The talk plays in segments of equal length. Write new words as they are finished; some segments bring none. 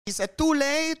Is it too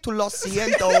late to lo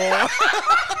siento?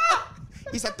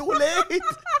 Is it too late?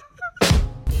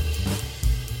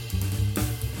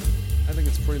 I think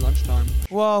it's free lunchtime.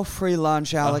 Whoa, free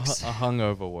lunch, Alex. A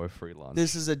hungover free lunch.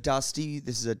 This is a dusty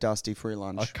free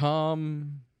lunch. A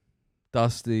calm,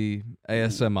 dusty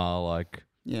ASMR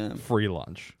free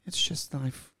lunch. It's just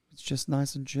nice. It's just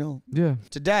nice and chill. Yeah.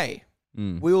 Today,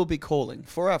 we will be calling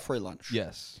for our free lunch.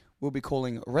 Yes. We'll be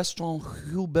calling Restaurant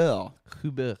Hubert.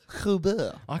 Hubert.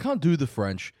 I can't do the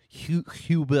French.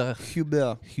 Hubert.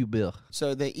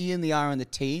 So the E and the R and the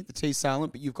T is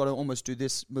silent, but you've got to almost do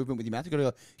this movement with your mouth. You've got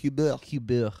to go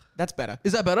Hubert. That's better.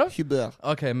 Is that better? Hubert.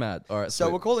 Okay, mad. All right.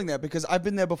 So we're calling that because I've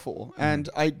been there before, and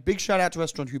big shout out to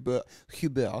Restaurant Hubert,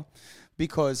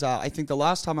 because I think the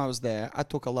last time I was there, I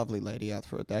took a lovely lady out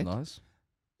for a date. Nice.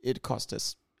 It cost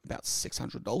us about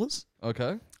 $600.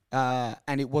 Okay.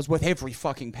 And it was worth every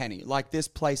fucking penny. Like, this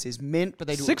place is mint, but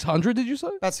they do 600, did you say?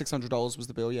 about $600 was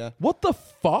the bill, yeah. What the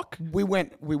fuck? We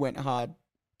went hard.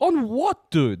 On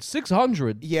what, dude?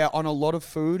 600? Yeah, on a lot of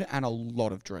food and a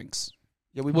lot of drinks.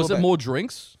 Yeah, Was it more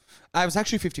drinks? It was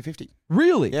actually 50-50.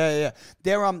 Really? Yeah.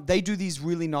 They do these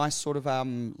really nice sort of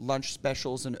lunch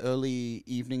specials and early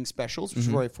evening specials, which is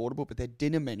very affordable, but their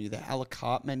dinner menu, their a la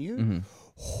carte menu,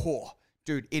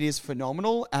 dude, it is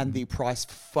phenomenal, and the price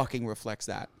fucking reflects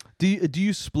that. Do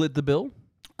you split the bill?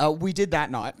 We did that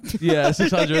night. Yeah,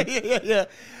 600. yeah.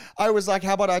 I was like,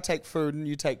 how about I take food and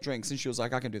you take drinks? And she was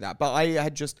like, I can do that. But I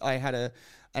had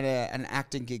an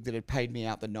acting gig that had paid me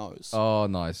out the nose. Oh,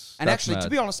 nice. And That's actually, mad. to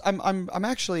be honest,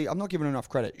 I'm not giving her enough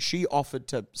credit. She offered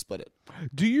to split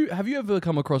it. Have you ever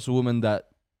come across a woman that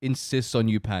insists on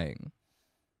you paying?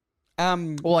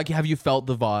 Or have you felt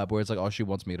the vibe where it's like, oh, she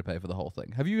wants me to pay for the whole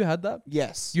thing? Have you had that?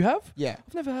 Yes. You have? Yeah.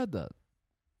 I've never had that.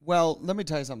 Well, let me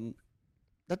tell you something.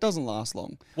 That doesn't last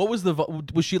long. What was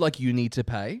was she like, you need to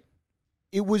pay?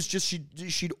 It was just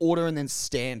she'd order and then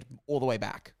stand all the way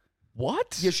back.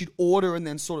 What? Yeah, she'd order and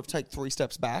then sort of take 3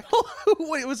 steps back.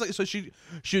 Wait, it was like, so she'd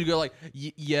go like,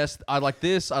 yes, I'd like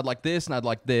this, and I'd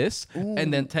like this,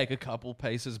 and then take a couple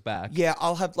paces back. Yeah,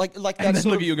 I'll have like that. And then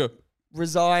sort look of at you and go,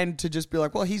 resigned to just be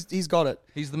like, well, he's got it.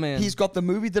 he's the man. He's got the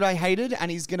movie that I hated, and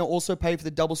he's gonna also pay for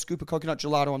the double scoop of coconut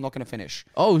gelato I'm not gonna finish.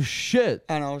 Oh shit!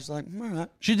 And I was like, all right.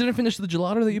 She didn't finish the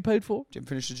gelato that you paid for? Didn't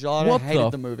finish the gelato. What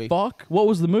Hated the movie. Fuck? What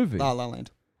was the movie? La La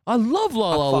Land. I love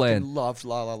La La I Land. fucking loved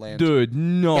La La Land. Dude,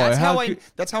 no. Yeah,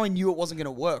 that's how I knew it wasn't going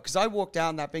to work. Because I walked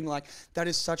down that being like, that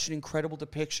is such an incredible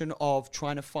depiction of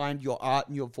trying to find your art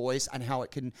and your voice and how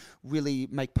it can really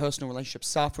make personal relationships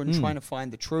suffer and trying to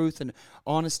find the truth and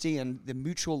honesty and the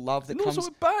mutual love that comes.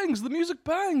 Also, it bangs. The music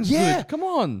bangs. Yeah. Dude. Come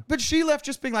on. But she left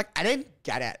just being like, I didn't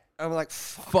get it. I'm like,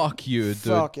 fuck you, dude.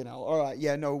 Fucking hell. All right.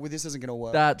 Yeah, no, this isn't going to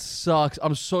work. That sucks.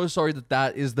 I'm so sorry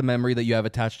that is the memory that you have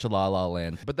attached to La La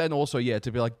Land. But then also, yeah,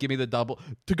 to be like, give me the double,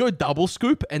 to go double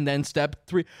scoop and then step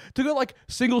 3, to go like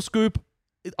single scoop.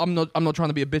 I'm not trying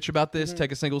to be a bitch about this.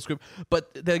 Take a single scoop.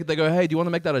 But they go, hey, do you want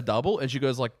to make that a double? And she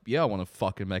goes like, yeah, I want to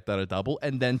fucking make that a double.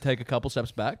 And then take a couple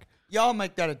steps back. Yeah, I'll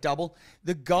make that a double.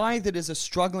 The guy that is a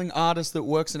struggling artist that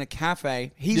works in a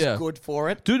cafe, he's good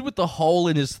for it. Dude with the hole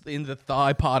in the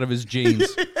thigh part of his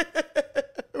jeans.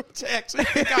 Which actually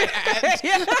the guy had.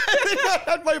 The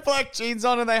guy had my black jeans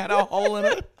on and they had a hole in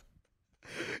it.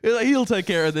 He'll take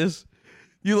care of this.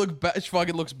 You look back,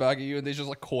 fucking looks back at you, and there's just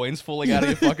like coins falling out of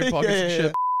your fucking pockets and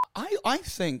shit. I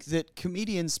think that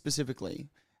comedians specifically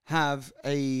have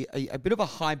a bit of a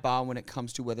high bar when it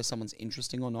comes to whether someone's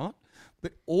interesting or not.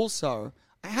 But also,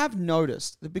 I have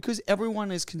noticed that because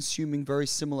everyone is consuming very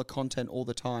similar content all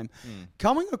the time,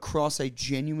 coming across a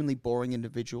genuinely boring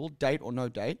individual, date or no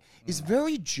date, is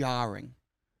very jarring.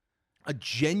 A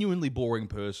genuinely boring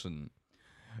person.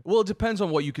 Well, it depends on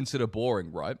what you consider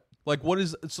boring, right? Like, what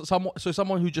is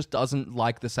someone who just doesn't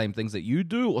like the same things that you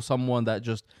do, or someone that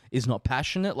just is not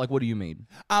passionate? Like, what do you mean?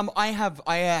 I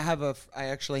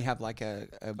actually have like a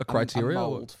criteria, a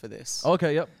mold for this.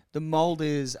 Okay, yep. The mold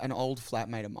is an old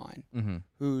flatmate of mine,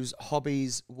 whose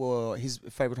his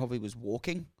favorite hobby was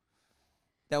walking.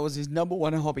 That was his number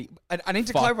one hobby. I need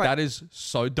to clarify. That is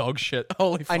so dog shit.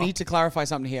 Holy fuck. I need to clarify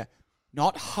something here.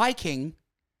 Not hiking.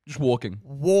 Just walking.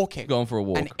 Walking. Going for a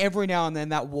walk. And every now and then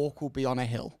that walk will be on a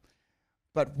hill.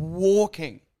 But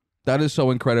walking. That is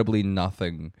so incredibly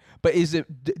nothing. But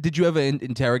did you ever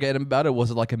interrogate him about it?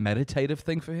 Was it like a meditative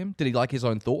thing for him? Did he like his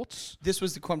own thoughts? This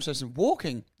was the conversation.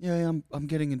 Walking. Yeah, I'm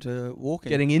getting into walking.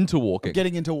 Getting into walking. I'm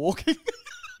getting into walking.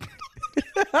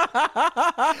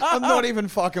 I'm not even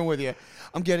fucking with you.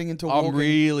 I'm getting into walking. I'm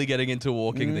really getting into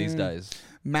walking these days.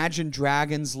 Imagine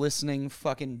Dragons listening,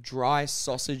 fucking dry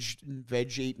sausage and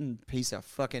veg eating piece of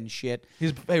fucking shit.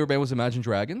 His favorite band was Imagine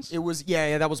Dragons. It was,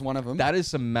 yeah, that was one of them. That is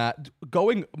some my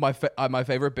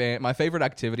favorite band. My favorite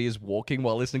activity is walking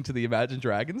while listening to the Imagine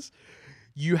Dragons.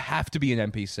 You have to be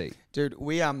an NPC. Dude,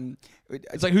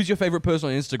 It's like, who's your favorite person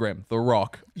on Instagram? The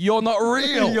Rock. You're not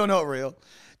real. You're not real.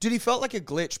 Dude, he felt like a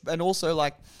glitch. And also,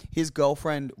 like, his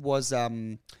girlfriend was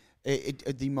one of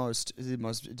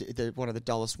the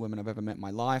dullest women I've ever met in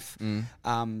my life.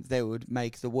 They would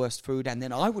make the worst food, and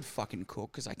then I would fucking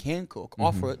cook, because I can cook,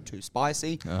 offer it too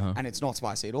spicy, and it's not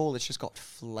spicy at all. It's just got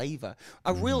flavor.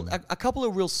 A couple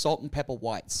of real salt and pepper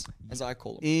whites, as I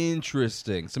call them.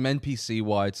 Interesting. Some NPC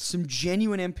whites. Some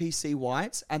genuine NPC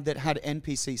whites, and that had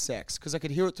NPC sex, because I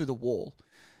could hear it through the wall.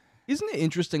 Isn't it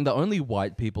interesting that only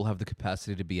white people have the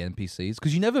capacity to be NPCs?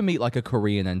 Because you never meet like a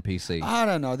Korean NPC. I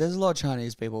don't know. There's a lot of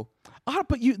Chinese people.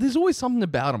 But there's always something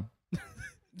about them.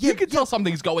 You can tell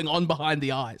something's going on behind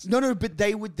the eyes. No, but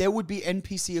there would be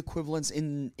NPC equivalents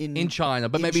in China,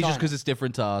 but maybe just because it's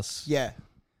different to us. Yeah.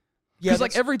 Because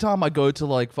like every time I go to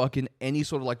like fucking any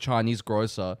sort of like Chinese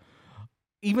grocer,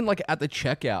 even like at the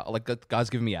checkout, like the guy's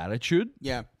giving me attitude.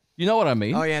 Yeah. You know what I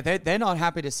mean? Oh, yeah. They're not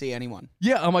happy to see anyone.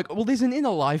 Yeah, I'm like, well, there's an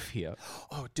inner life here.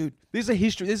 Oh, dude. There's a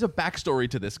history. There's a backstory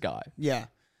to this guy. Yeah.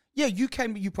 Yeah, you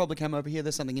probably came over here.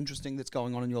 There's something interesting that's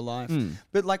going on in your life.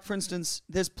 But like, for instance,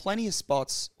 there's plenty of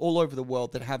spots all over the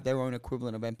world that have their own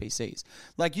equivalent of NPCs.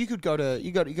 Like, you could go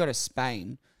to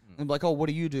Spain. I'm like, oh, what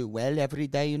do you do? Well, every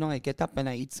day, I get up and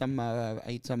I eat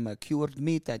some cured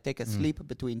meat. I take a sleep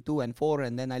between 2 and 4,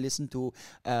 and then I listen to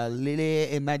Lili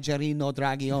Imagino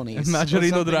Dragionis.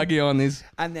 Imagino Dragionis.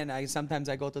 And then sometimes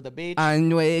I go to the beach. I'm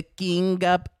waking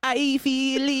up, I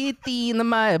feel it in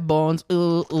my bones.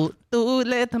 Ooh,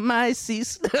 let my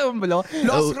system blow.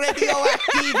 Los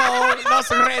radioactivo, los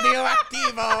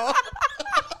radioactivo.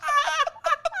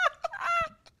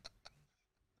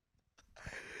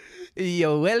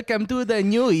 Yo, welcome to the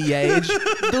new age.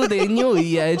 To the new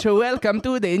age. Welcome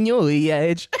to the new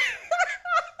age.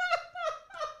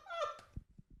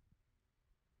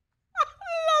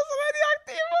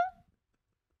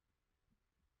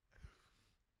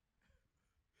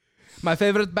 My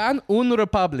favorite band, Un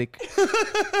Republic.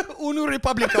 Un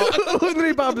Republico. Un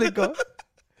Republico.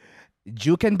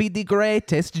 You can be the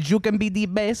greatest. You can be the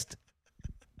best.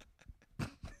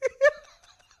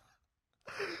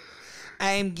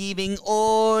 I'm giving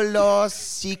all los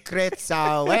secrets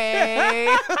away.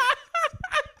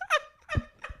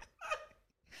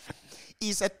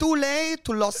 Is it too late?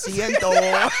 Lo siento.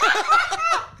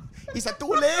 Is it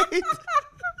too late?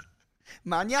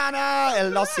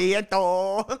 Mañana lo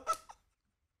siento.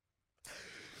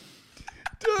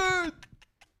 Dude.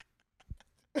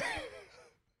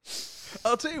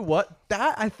 I'll tell you what,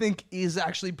 that I think is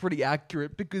actually pretty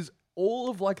accurate, because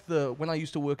all of like when I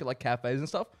used to work at like cafes and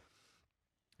stuff,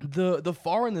 the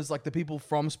foreigners, like the people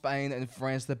from Spain and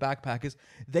France, the backpackers,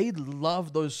 they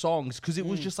love those songs because it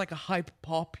was just like a hype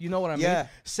pop, you know what I mean?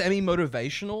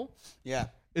 Semi-motivational. Yeah.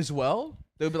 As well.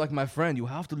 They would be like, my friend, you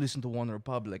have to listen to One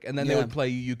Republic. And then they would play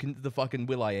the fucking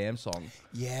Will I Am song.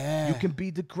 Yeah. You can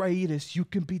be the greatest. You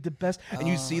can be the best. And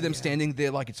you see them standing there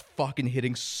like it's fucking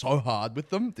hitting so hard with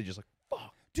them. They're just like,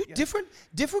 fuck. Dude, different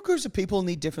groups of people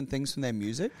need different things from their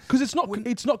music. Because it's not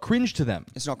cringe to them.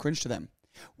 It's not cringe to them.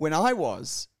 When I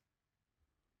was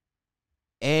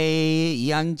a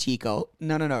young chico.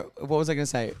 No. What was I going to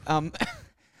say?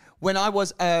 When I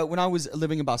was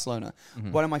living in Barcelona,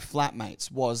 one of my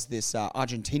flatmates was this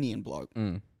Argentinian bloke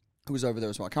who was over there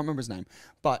as well. I can't remember his name.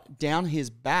 But down his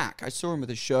back, I saw him with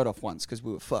his shirt off once because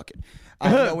we were fucking.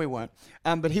 No, we weren't.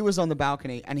 But he was on the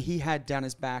balcony, and he had down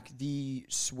his back the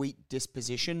Sweet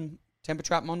Disposition Temper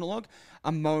Trap monologue.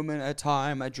 A moment, a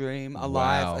time, a dream, a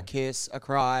life, a kiss, a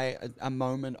cry, a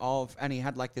moment of... And he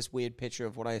had like this weird picture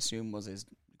of what I assume was his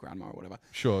grandma or whatever.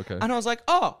 Sure, okay. And I was like,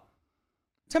 oh,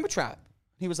 Temper Trap.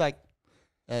 He was like,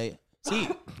 see,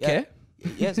 okay.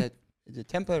 Yes, the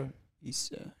temper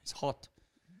is hot.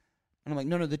 And I'm like,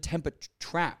 no, the Temper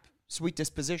Trap, Sweet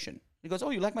Disposition. He goes,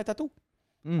 oh, you like my tattoo?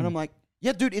 And I'm like,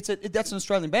 yeah, dude, that's an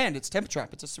Australian band. It's Temper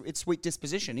Trap. It's Sweet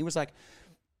Disposition. He was like,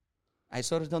 I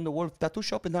saw it on the Wolf Tattoo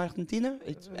Shop in Argentina.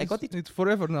 I got it. It's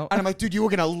forever now. And I'm like, dude, you were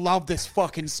going to love this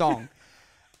fucking song.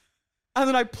 And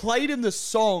then I played him the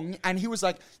song, and he was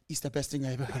like, it's the best thing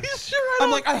I ever heard.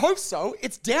 I'm like, I hope so.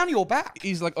 It's down your back.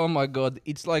 He's like, oh my God,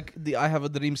 it's like the I Have a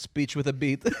Dream speech with a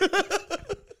beat.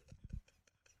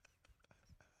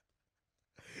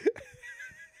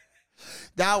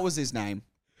 That was his name.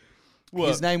 What?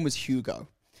 His name was Hugo.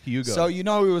 Hugo. So you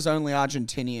know he was only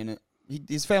Argentinian.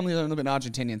 His family has only been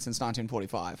Argentinian since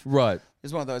 1945. Right.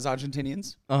 He's one of those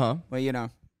Argentinians Uh-huh. where,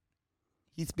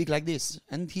 he speak like this,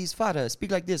 and his father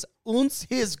speak like this, and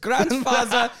his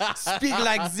grandfather speak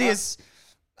like this.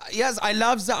 Yes, I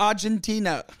love the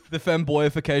Argentina. The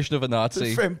femboyification of a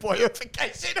Nazi.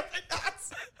 Femboyification of a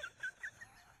Nazi.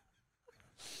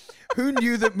 Who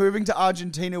knew that moving to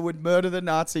Argentina would murder the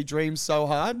Nazi dream so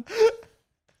hard?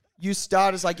 You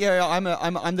start as like, I'm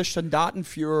the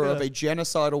Gendarmenführer of a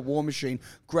genocidal war machine.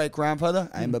 Great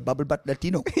grandfather, I'm a bubble butt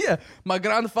Latino. Yeah, my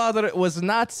grandfather was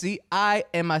Nazi. I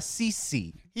am a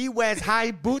Sisi. He wears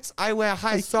high boots. I wear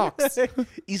high socks.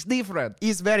 It's different.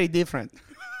 It's very different.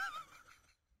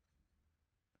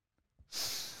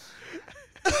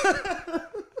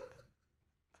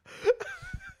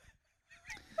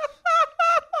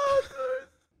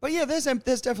 But yeah, there's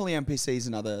definitely NPCs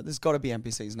in other. There's got to be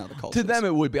NPCs in other cultures. To them,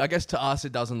 it would be. I guess to us,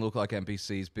 it doesn't look like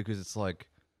NPCs because it's like,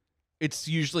 it's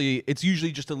usually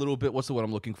just a little bit. What's the word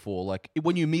I'm looking for? Like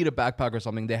when you meet a backpacker or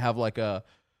something, they have like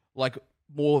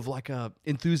more of like a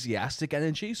enthusiastic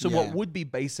energy. So what would be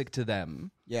basic to them,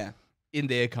 in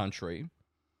their country,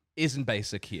 isn't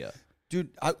basic here. Dude,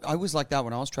 I was like that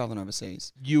when I was traveling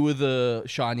overseas. You were the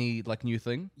shiny, like, new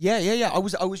thing? Yeah. I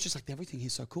was just like, everything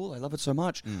here's so cool. I love it so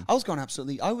much.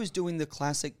 I was doing the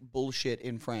classic bullshit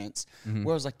in France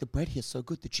where I was like, the bread here's so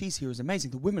good. The cheese here is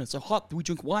amazing. The women are so hot. We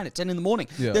drink wine at 10 in the morning.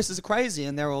 Yeah. This is crazy.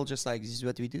 And they're all just like, this is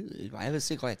what we do. I have a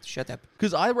cigarette. Shut up.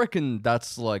 Because I reckon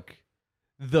that's like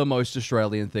the most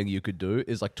Australian thing you could do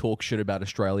is like talk shit about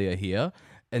Australia here.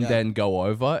 And then go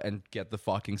over and get the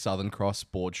fucking Southern Cross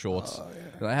board shorts. Oh,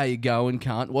 yeah. Like, how you going,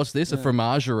 cunt? What's this? A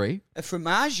fromagerie? A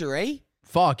fromagerie?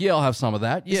 Fuck, yeah, I'll have some of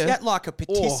that. Yeah. Is that like a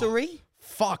patisserie? Oh,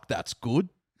 fuck, that's good.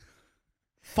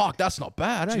 Fuck, that's not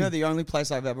bad, Do you know the only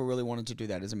place I've ever really wanted to do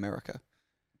that is America?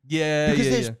 Yeah,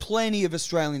 because there's plenty of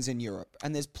Australians in Europe,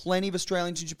 and there's plenty of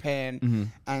Australians in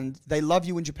Japan, and they love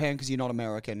you in Japan because you're not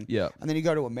American. Yeah. And then you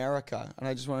go to America, and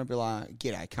I just want to be like,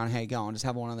 g'day, cunt, how you going? Just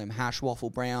have one of them hash waffle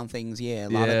brown things. Yeah,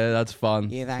 love it. Yeah, that's fun.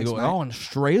 Yeah, thanks, go, mate. Oh, an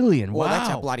Australian. Well, wow.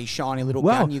 that's a bloody shiny little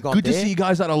gun you got good there. to see you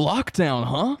guys out of lockdown,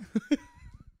 huh?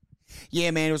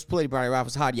 Yeah, man, it was pretty bloody rough. It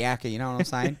was hard yakka, you know what I'm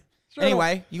saying?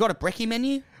 Anyway, you got a brekkie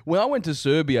menu? When I went to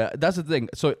Serbia, that's the thing.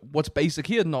 So what's basic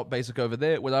here, not basic over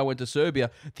there. When I went to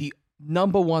Serbia, the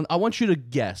number one, I want you to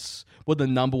guess what the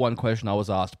number one question I was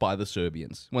asked by the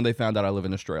Serbians when they found out I live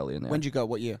in Australia now. When'd you go?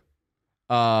 What year?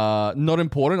 Not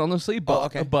important, honestly, but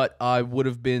okay. But I would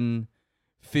have been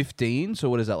 15. So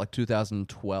what is that, like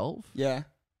 2012? Yeah.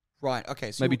 Right,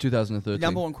 okay. So maybe 2013. The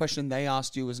number one question they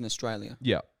asked you was in Australia.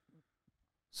 Yeah.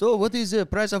 So what is the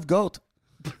price of goat?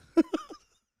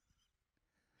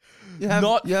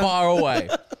 Not far away.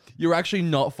 You're actually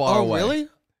not far away. Oh,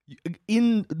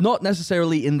 really? Not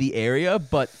necessarily in the area,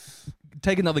 but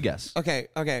take another guess. Okay.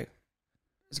 Has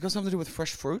it got something to do with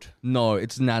fresh fruit? No,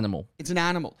 it's an animal. It's an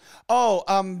animal. Oh,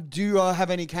 do you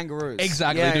have any kangaroos?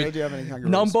 Exactly, Yeah, dude. do you have any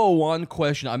kangaroos? Number one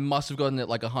question, I must have gotten it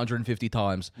like 150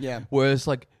 times. Yeah. Where it's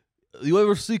like, you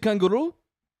ever see kangaroo?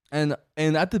 And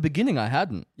at the beginning, I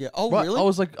hadn't. Yeah. Oh, right? really? I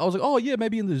was like, oh yeah,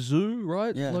 maybe in the zoo,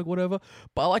 right? Yeah. Like whatever.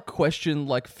 But like question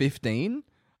like 15,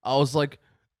 I was like,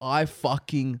 I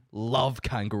fucking love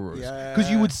kangaroos. Yeah.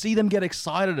 Because you would see them get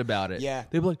excited about it. Yeah.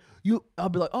 They'd be like, I'll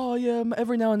be like, oh yeah,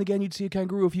 every now and again you'd see a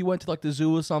kangaroo if you went to like the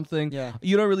zoo or something. Yeah.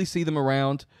 You don't really see them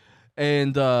around.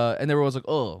 And everyone's like,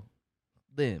 oh,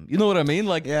 them. You know what I mean?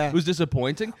 Like, it was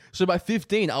disappointing. So by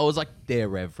 15, I was like,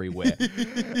 they're everywhere.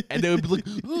 And they would be like,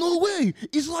 no way,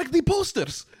 it's like the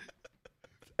posters.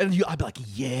 And I'd be like,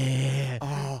 yeah.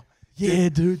 Oh, yeah,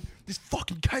 dude. This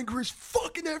fucking kangaroo is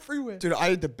fucking everywhere. Dude, I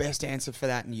had the best answer for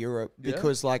that in Europe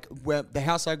because, like, where the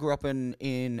house I grew up in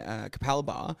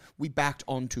Capalaba, we backed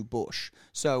onto bush.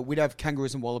 So we'd have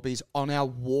kangaroos and wallabies on our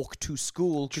walk to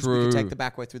school because we could take the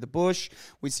back way through the bush.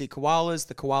 We'd see koalas.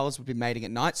 The koalas would be mating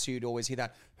at night, so you'd always hear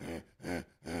that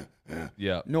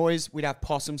noise. We'd have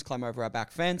possums climb over our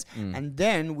back fence. And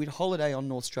then we'd holiday on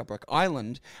North Stradbroke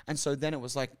Island. And so then it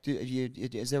was like,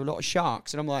 is there a lot of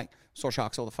sharks? And I'm like, saw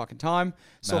sharks all the fucking time.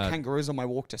 Saw kangaroos on my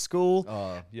walk to school.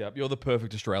 Yeah, you're the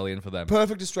perfect Australian for them.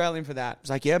 Perfect Australian for that. It's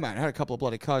like, yeah, man, I had a couple of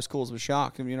bloody close calls with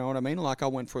shark, and you know what I mean? Like, I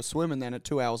went for a swim, and then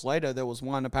 2 hours later, there was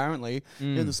one apparently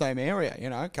in the same area, you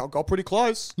know? Got pretty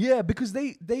close. Yeah, because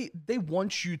they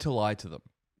want you to lie to them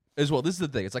as well. This is the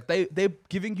thing. It's like they're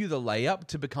giving you the layup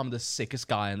to become the sickest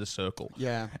guy in the circle.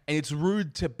 Yeah. And it's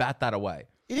rude to bat that away.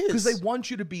 It is. Because they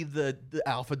want you to be the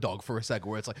alpha dog for a second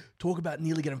where it's like, talk about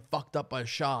nearly getting fucked up by a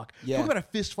shark. Yeah. Talk about a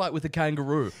fist fight with a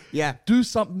kangaroo. Yeah. Do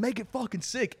something, make it fucking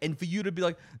sick. And for you to be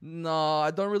like, no,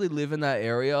 I don't really live in that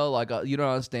area. Like, you don't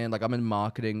understand. Like, I'm in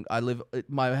marketing.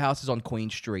 My house is on Queen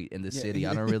Street in the city.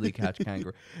 I don't really catch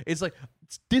kangaroo. It's like,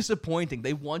 it's disappointing.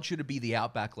 They want you to be the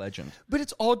Outback legend. But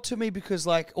it's odd to me because,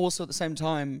 like, also at the same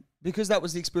time, because that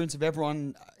was the experience of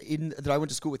everyone that I went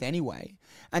to school with anyway.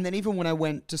 And then even when I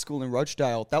went to school in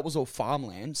Rochdale, that was all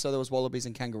farmland. So there was wallabies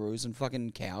and kangaroos and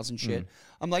fucking cows and shit.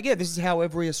 I'm like, yeah, this is how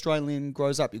every Australian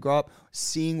grows up. You grow up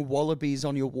seeing wallabies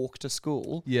on your walk to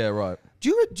school. Yeah, right.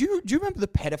 Do you remember the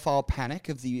pedophile panic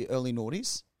of the early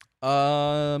noughties?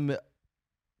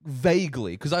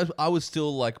 Vaguely, because I was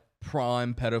still like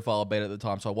prime pedophile bait at the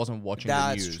time, so I wasn't watching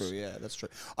the news. That's true. Yeah, that's true.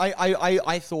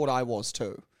 I thought I was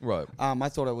too. Right. I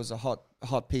thought I was a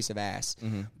hot piece of ass.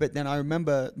 But then I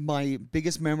remember my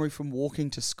biggest memory from walking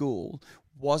to school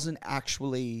wasn't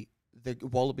actually the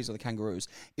wallabies or the kangaroos.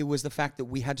 It was the fact that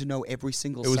we had to know every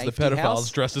single safety house. It was the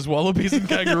pedophiles dressed as wallabies and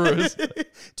kangaroos.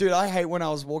 Dude, I hate when I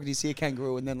was walking to see a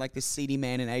kangaroo and then like this seedy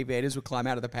man in aviators would climb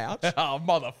out of the pouch. Oh,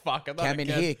 motherfucker. Come in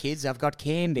here, kids. I've got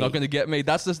candy. Not going to get me.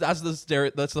 That's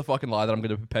the fucking lie that I'm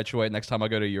going to perpetuate next time I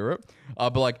go to Europe.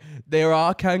 But like, there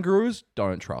are kangaroos.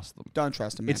 Don't trust them. Don't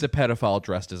trust them, man. It's a pedophile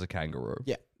dressed as a kangaroo.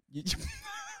 Yeah.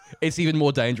 It's even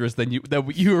more dangerous than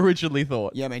you originally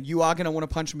thought. Yeah, man. You are going to want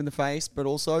to punch him in the face, but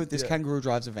also this kangaroo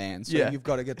drives a van, so you've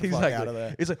got to get the fuck out of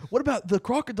there. It's like, what about the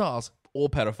crocodiles? All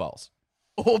pedophiles.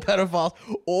 All pedophiles.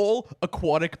 All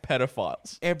aquatic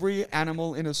pedophiles. Every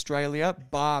animal in Australia,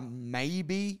 bar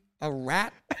maybe a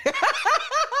rat.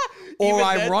 Or Even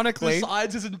ironically, the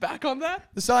science isn't back on that.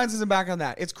 The science isn't back on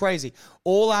that. It's crazy.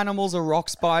 All animals are rock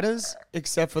spiders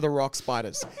except for the rock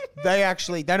spiders. They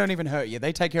don't even hurt you.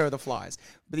 They take care of the flies.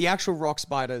 But the actual rock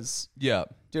spiders. Yeah.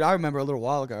 Dude, I remember a little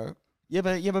while ago. You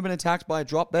ever been attacked by a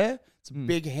drop bear? It's a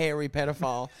big hairy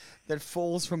pedophile that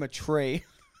falls from a tree.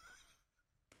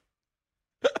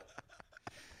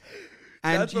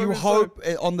 And That's you hope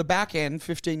on the back end,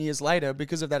 15 years later,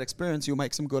 because of that experience, you'll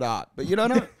make some good art. But you don't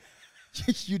know.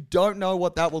 You don't know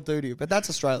what that will do to you. But that's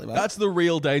Australia, man. That's the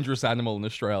real dangerous animal in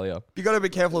Australia. You got to be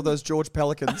careful of those George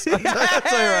Pelicans. I'll tell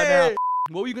you right now.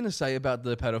 What were you going to say about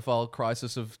the pedophile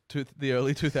crisis of the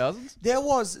early 2000s? There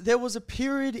was a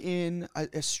period in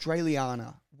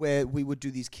Australiana where we would do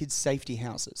these kids' safety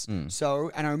houses.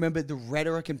 So, and I remember the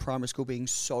rhetoric in primary school being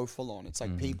so full on. It's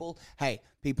like people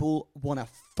want to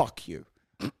fuck you.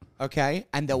 Okay?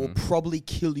 And they will probably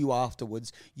kill you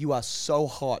afterwards. You are so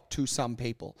hot to some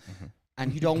people.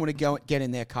 And you don't want to get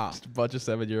in their car. Just a bunch of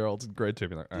 7-year-olds in grade 2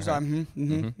 being like,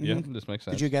 Yeah, this makes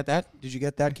sense. Did you get that? Did you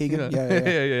get that, Keegan?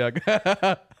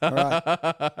 Yeah. All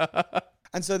right.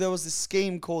 And so there was this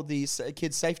scheme called the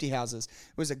kids' safety houses.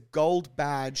 It was a gold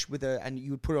badge and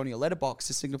you would put it on your letterbox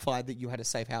to signify that you had a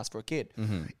safe house for a kid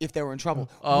if they were in trouble.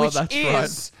 Oh, which that's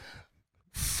is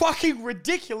fucking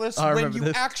ridiculous when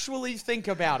you actually think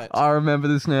about it. I remember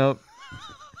this now.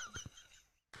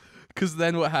 Because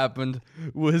then what happened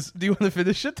was, do you want to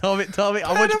finish it? Tell me.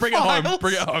 I want to bring it home.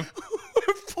 Bring it home.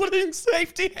 We're putting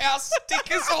safety house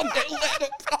stickers on their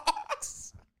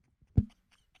letterbox.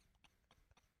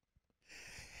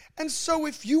 And so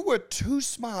if you were two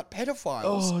smart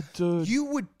pedophiles, you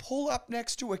would pull up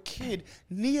next to a kid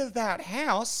near that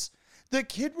house. The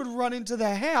kid would run into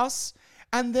the house,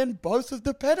 and then both of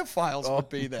the pedophiles would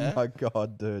be there. Oh my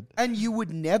God, dude. And you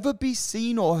would never be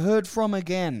seen or heard from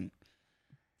again.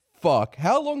 Fuck.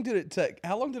 How long did it take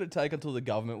until the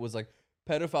government was like,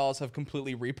 pedophiles have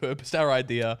completely repurposed our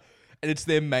idea and it's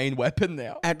their main weapon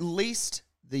now? At least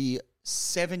the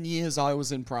 7 years I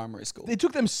was in primary school. It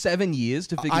took them 7 years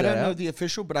to figure that out? I don't know the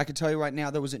official, but I can tell you right now,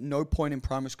 there was at no point in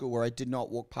primary school where I did not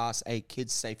walk past a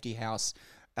kids' safety house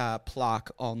plaque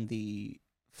on the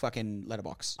fucking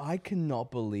letterbox. I cannot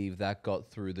believe that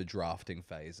got through the drafting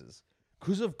phases.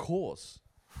 Because of course.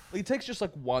 Like, it takes just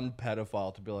like one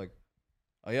pedophile to be like,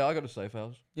 oh yeah, I got a safe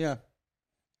house. Yeah.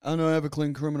 I know I have a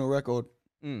clean criminal record.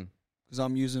 Because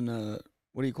I'm using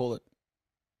what do you call it?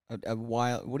 A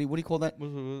wire. What do you call that?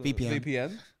 VPN. VPN?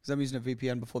 Because I'm using a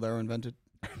VPN before they were invented.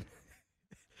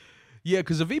 Yeah,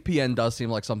 because a VPN does seem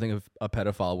like something a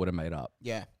pedophile would have made up.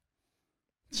 Yeah.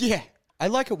 Yeah. I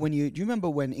like it when do you remember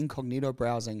when incognito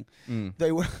browsing,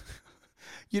 they were,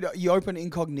 you open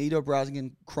incognito browsing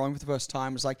in Chrome for the first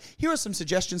time. It's like, here are some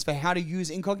suggestions for how to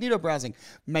use incognito browsing.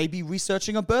 Maybe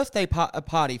researching a birthday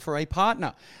party for a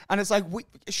partner. And it's like,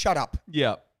 shut up.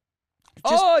 Yeah.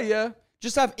 Yeah.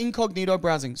 Just have incognito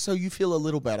browsing so you feel a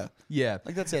little better. Yeah.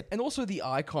 Like, that's it. And also the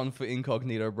icon for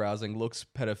incognito browsing looks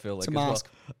pedophilic. It's a mask.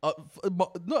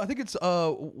 Well. No, I think it's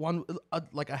one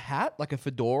like a hat, like a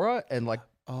fedora and like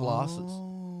glasses.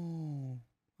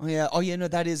 Oh yeah, no,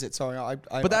 that is it. Sorry.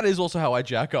 But that is also how I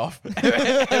jack off.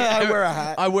 I wear a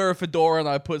hat. I wear a fedora and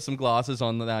I put some glasses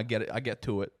on and I get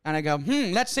to it. And I go,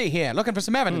 let's see here. Looking for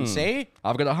some evidence, see?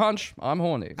 I've got a hunch. I'm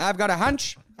horny. I've got a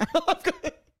hunch.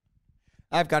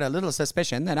 I've got a little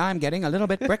suspicion that I'm getting a little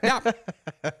bit bricked up.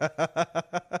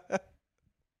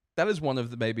 That is one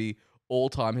of the maybe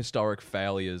all-time historic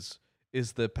failures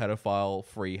is the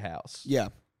pedophile-free house. Yeah.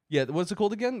 Yeah, what's it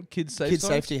called again? Kids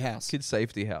Safety House. Kids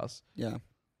Safety House. Yeah.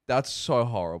 That's so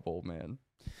horrible, man.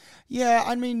 Yeah,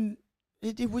 I mean,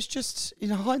 it was just, in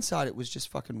hindsight, it was just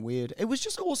fucking weird. It was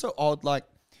just also odd, like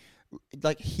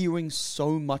hearing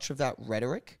so much of that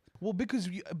rhetoric. Well, because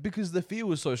the fear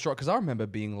was so strong. Because I remember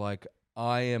being like,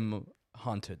 I am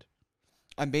hunted.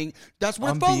 That's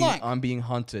what it felt like. I'm being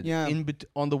hunted. Yeah.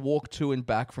 On the walk to and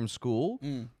back from school,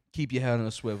 keep your head on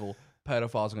a swivel.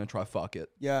 Pedophiles are going to try fuck it.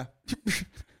 Yeah.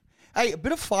 Hey, a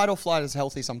bit of fight or flight is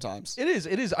healthy sometimes. It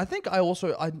is. I think I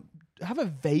have a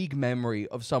vague memory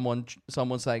of someone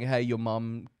saying, "Hey, your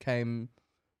mum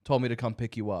told me to come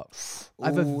pick you up." I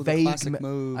have Ooh, the classic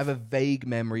move. I have a vague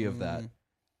memory of that.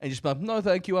 And just be like, "No,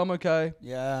 thank you, I'm okay.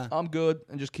 Yeah. I'm good,"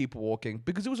 and just keep walking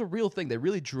because it was a real thing. They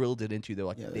really drilled it into you. They're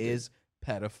like, "There's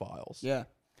pedophiles." Yeah.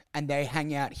 And they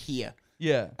hang out here.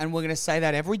 Yeah. And we're going to say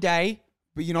that every day,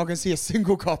 but you're not going to see a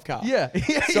single cop car. Yeah.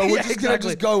 So we're just going to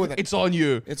just go with it. It's on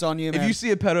you. It's on you, man. If you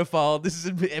see a pedophile, this is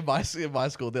in my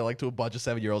school, they're like to a bunch of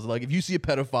 7-year-olds. They're like, if you see a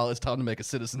pedophile, it's time to make a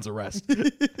citizen's arrest.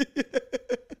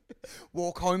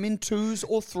 Walk home in 2s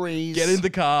or 3s. Get in the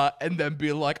car and then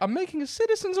be like, I'm making a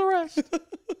citizen's arrest.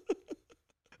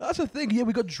 That's the thing. Yeah,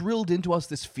 we got drilled into us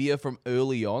this fear from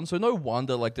early on. So no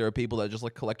wonder like there are people that just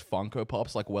like collect Funko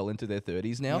Pops like well into their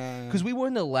 30s now. Because we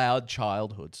weren't allowed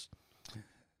childhoods.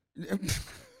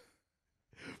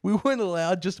 We weren't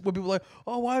allowed just when people were like,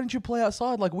 oh, why didn't you play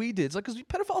outside like we did? It's like, because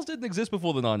pedophiles didn't exist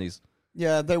before the 90s.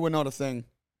 Yeah, they were not a thing.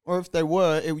 Or if they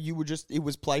were, it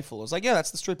was playful. It was like, yeah,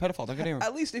 that's the street pedophile. Don't get near him.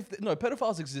 At least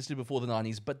pedophiles existed before the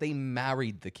 90s, but they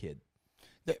married the kid.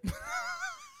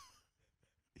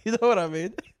 You know what I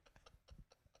mean?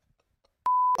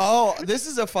 Oh, this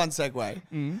is a fun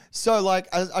segue. So,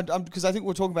 like, because I think we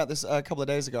were talking about this a couple of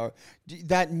days ago,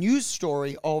 that news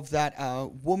story of that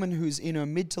woman who's in her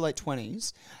mid to late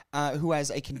 20s, who has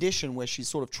a condition where she's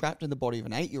sort of trapped in the body of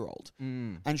an 8-year-old,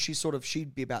 and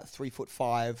she'd be about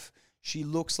 3'5". She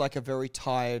looks like a very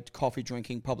tired, coffee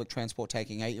drinking, public transport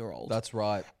taking 8-year-old. That's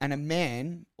right. And a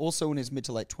man, also in his mid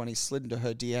to late 20s, slid into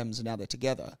her DMs, and now they're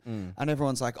together. And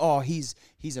everyone's like, "Oh, he's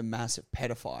a massive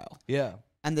pedophile." Yeah.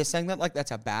 And they're saying that like that's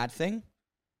a bad thing.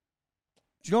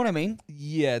 Do you know what I mean?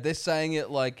 Yeah, they're saying it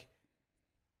like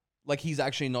he's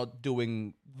actually not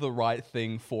doing the right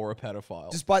thing for a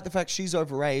pedophile. Despite the fact she's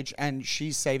overage and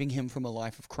she's saving him from a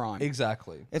life of crime.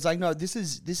 Exactly. It's like, no, this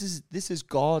is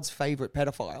God's favorite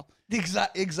pedophile.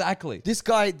 Exactly. This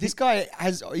guy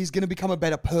he's going to become a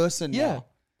better person now.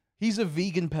 He's a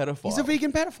vegan pedophile. He's a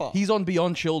vegan pedophile. He's on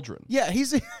Beyond Children. Yeah,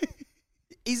 he's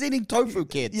eating tofu,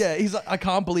 kids. Yeah, he's like, I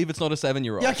can't believe it's not a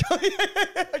 7-year-old. Yeah,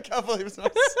 I can't believe it's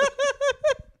not.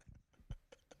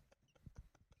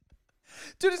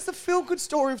 Dude, it's the feel-good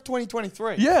story of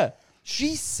 2023. Yeah.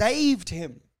 She saved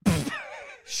him.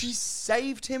 She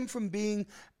saved him from being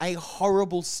a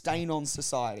horrible stain on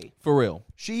society. For real.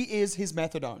 She is his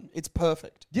methadone. It's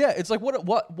perfect. Yeah, it's like,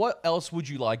 what else would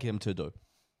you like him to do?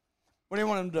 What do you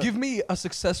want him to do? Give me a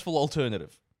successful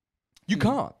alternative. You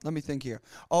can't. Let me think here.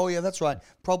 Oh, yeah, that's right.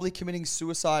 Probably committing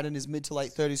suicide in his mid to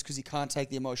late 30s because he can't take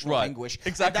the emotional anguish.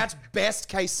 Exactly. And that's best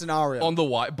case scenario. On the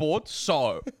whiteboard,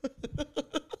 so...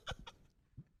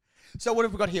 So what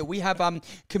have we got here? We have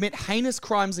commit heinous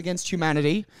crimes against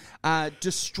humanity,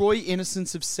 destroy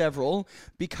innocence of several,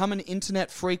 become an internet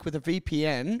freak with a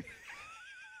VPN,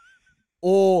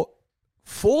 or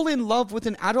fall in love with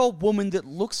an adult woman that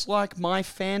looks like my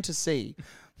fantasy.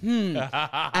 And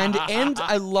end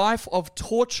a life of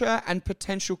torture and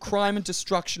potential crime and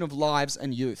destruction of lives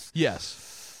and youth.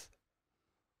 Yes.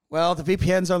 Well, the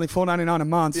VPN's only $4.99 a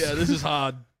month. Yeah, this is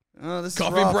hard. Oh, this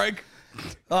Coffee is rough. break.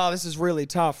 Oh, this is really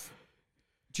tough.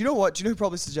 Do you know what? Do you know who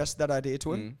probably suggested that idea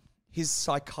to him? His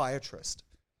psychiatrist.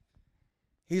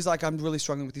 He's like, I'm really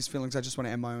struggling with these feelings. I just want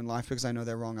to end my own life because I know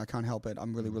they're wrong. I can't help it.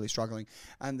 I'm really, really struggling.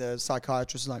 And the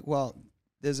psychiatrist is like, well,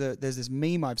 there's this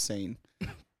meme I've seen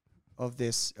of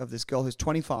this girl who's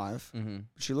 25.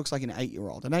 She looks like an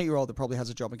 8-year-old. An 8-year-old that probably has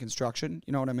a job in construction.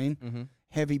 You know what I mean?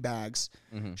 Heavy bags.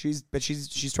 She's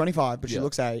 25, but she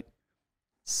looks 8.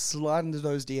 Slide into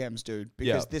those DMs, dude,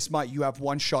 because you have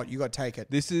one shot. You got to take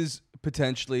it. This is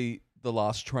potentially the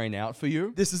last train out for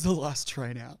you. This is the last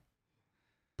train out.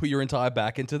 Put your entire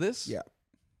back into this. Yeah.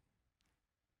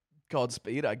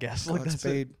 Godspeed, I guess.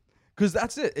 Godspeed. Because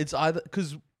that's it. It's either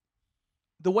because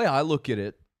the way I look at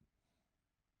it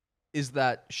is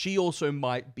that she also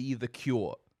might be the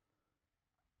cure,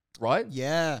 right?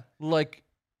 Yeah. Like,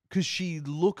 because she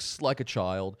looks like a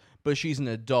child, but she's an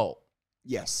adult.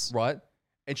 Yes. Right?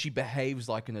 and she behaves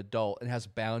like an adult and has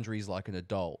boundaries like an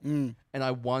adult. Mm. And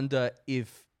I wonder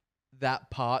if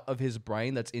that part of his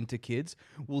brain that's into kids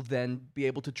will then be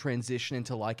able to transition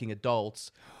into liking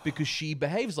adults because she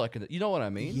behaves like an... You know what I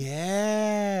mean?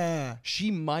 Yeah. She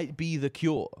might be the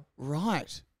cure.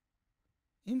 Right.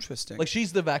 Interesting. Like,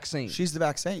 she's the vaccine. She's the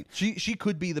vaccine. She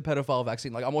could be the pedophile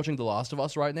vaccine. Like, I'm watching The Last of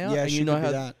Us right now. Yeah, and she you know could be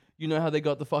how that. you know how they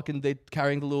got they're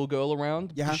carrying the little girl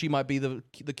around? Yeah. She might be the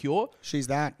cure. She's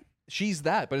that. She's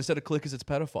that, but instead of clickers, it's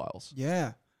pedophiles.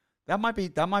 Yeah. That might be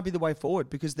the way forward,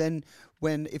 because then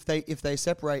if they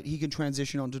separate, he can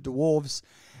transition onto dwarves,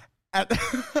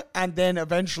 and then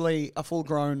eventually a full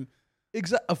grown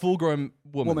A full-grown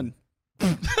woman.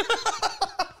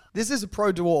 This is a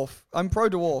pro dwarf. I'm pro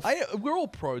dwarf. We're all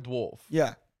pro-dwarf.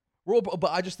 Yeah. But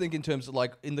I just think in terms of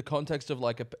like, in the context of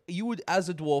like, you would, as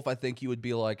a dwarf, I think you would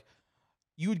be like,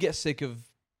 you would get sick of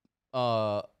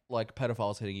like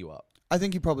pedophiles hitting you up. I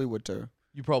think you probably would too.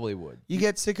 You probably would. You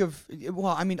get sick of, well,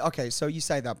 I mean, okay, so you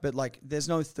say that, but like, there's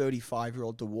no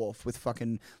 35-year-old dwarf with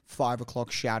fucking 5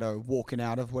 o'clock shadow walking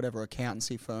out of whatever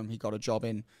accountancy firm he got a job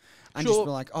in and just be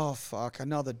like, oh, fuck,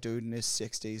 another dude in his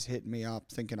 60s hitting me up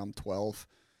thinking I'm 12.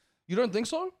 You don't think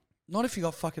so? Not if you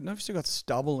got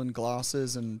stubble and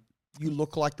glasses and you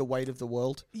look like the weight of the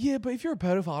world. Yeah, but if you're a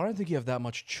pedophile, I don't think you have that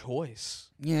much choice.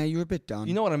 Yeah, you're a bit done.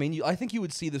 You know what I mean? I think you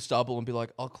would see the stubble and be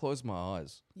like, I'll close my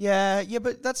eyes. Yeah,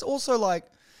 but that's also like,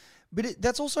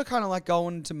 that's also kind of like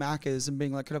going to Macca's and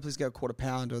being like, could I please get a quarter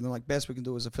pounder? And they're like, best we can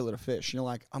do is a fillet of fish. And you're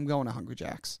like, I'm going to Hungry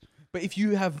Jack's. But if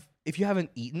you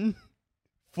haven't eaten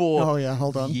for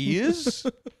hold on. years,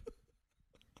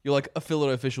 you're like, a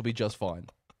fillet of fish will be just fine.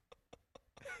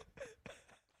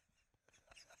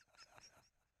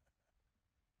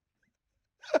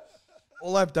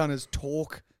 All I've done is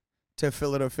talk to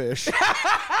fillet of fish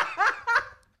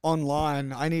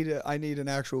online. I need an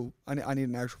actual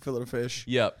fillet of fish.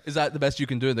 Yeah. Is that the best you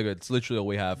can do? And they go, it's literally all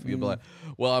we have. You'll be like,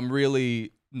 well, I'm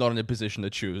really not in a position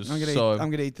to choose. I'm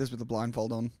gonna eat this with a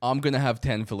blindfold on. I'm gonna have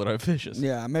 10 fillet of fishes.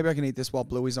 Yeah, maybe I can eat this while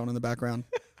Bluey's on in the background.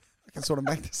 I can sort of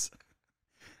make this.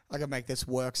 I can make this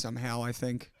work somehow, I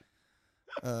think.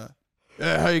 Yeah,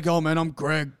 how you going, man? I'm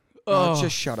Greg. Oh,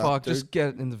 just shut up, dude. Just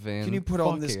get in the van. Can you put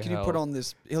on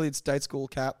this Iliad State School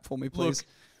cap for me, please? Look,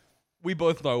 we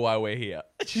both know why we're here.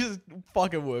 Just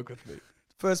fucking work with me.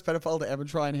 First pedophile to ever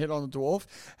try and hit on a dwarf.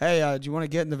 Hey, do you want to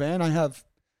get in the van? I have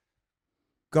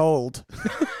gold.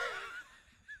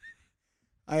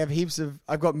 I've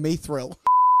got mithril.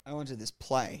 I went to this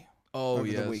play over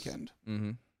the weekend.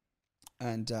 Mm-hmm.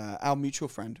 And our mutual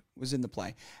friend was in the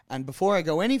play. And before I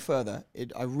go any further,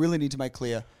 I really need to make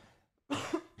clear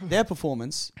their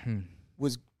performance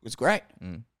was great.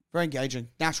 Very engaging,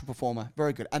 natural performer,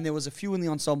 very good. And there was a few in the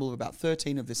ensemble of about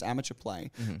 13 of this amateur play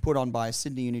put on by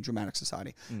Sydney Uni Dramatic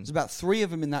Society. There's about 3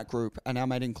 of them in that group, and our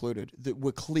mate included, that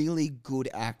were clearly good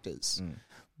actors.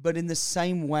 But in the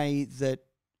same way that,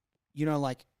 you know,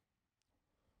 like,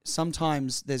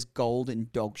 sometimes there's gold in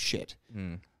dog shit.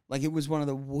 Like, it was one of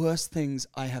the worst things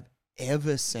I have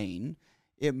ever seen.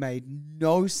 It made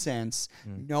no sense.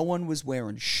 No one was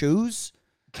wearing shoes.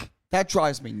 That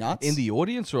drives me nuts. In the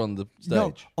audience or on the stage?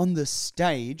 No, on the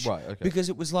stage. Right, okay. Because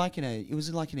it was like in a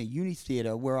uni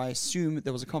theater where I assume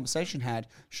there was a conversation had.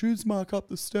 Shoes mark up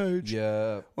the stage.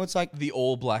 Yeah. Well, it's like the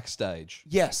all black stage.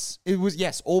 Yes, it was.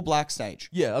 Yes, all black stage.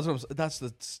 Yeah, that's what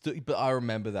I'm saying. But I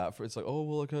remember that. It's like, oh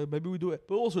well, okay, maybe we do it.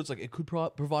 But also, it's like it could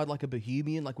provide like a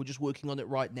bohemian, like we're just working on it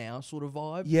right now, sort of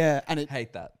vibe. Yeah, and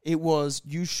hate that. It was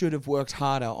you should have worked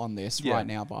harder on this right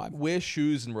now vibe. Wear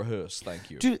shoes and rehearse.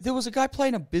 Thank you, dude. There was a guy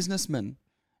playing a businessman,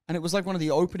 and it was like one of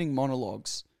the opening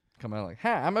monologues. Come out like,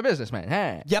 "Hi, I'm a businessman."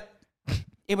 Hi. Yep.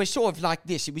 It was sort of like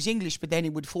this. It was English, but then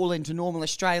it would fall into normal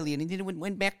Australian, and then it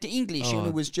went back to English, and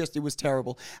it was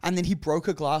terrible. And then he broke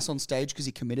a glass on stage because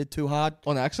he committed too hard.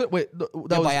 On accident? Wait, that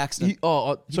was by accident.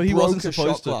 So he wasn't broke a supposed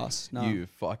shot to. Glass. No. You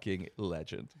fucking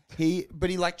legend. But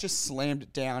he like just slammed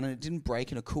it down, and it didn't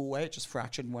break in a cool way. It just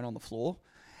fractured and went on the floor.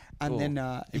 And then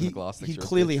he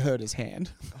clearly hurt his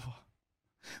hand.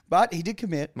 But he did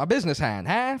commit. My business hand.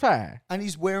 And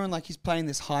he's wearing he's playing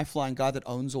this high-flying guy that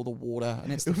owns all the water,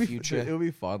 and it's the future. It'll be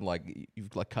fun. Like,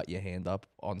 you've cut your hand up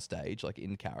on stage, like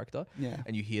in character. Yeah.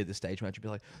 And you hear the stage manager be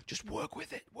like, just work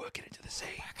with it. Work it into the scene.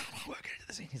 Work it into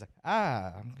the scene. He's like,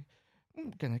 I'm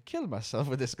going to kill myself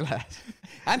with this glass.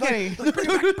 I'm going to... Bring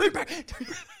it back.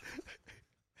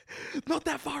 Not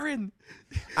that far in.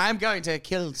 I'm going to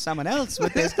kill someone else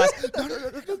with this glass.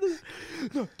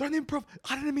 No, don't improv.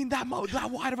 I didn't mean that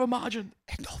wide of a margin.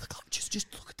 Acknowledge, just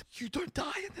look at them. You don't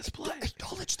die in this play.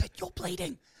 Acknowledge that you're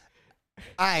bleeding.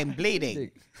 I'm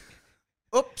bleeding.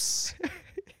 Oops.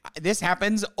 This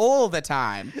happens all the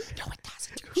time. No, it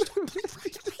doesn't.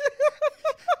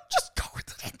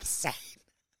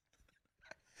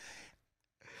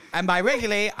 And by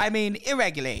regularly, I mean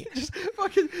irregularly.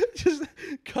 just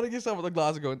cutting yourself with a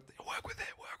glass and going, work with it.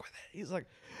 He's like,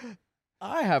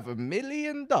 I have $1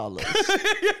 million.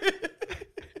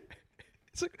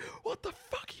 It's like, what the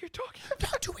fuck are you talking about?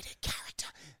 Don't do it in character.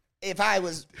 If I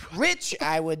was rich,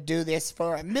 I would do this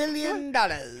for $1 million.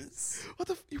 What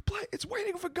the you play? It's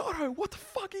Waiting for Godot. What the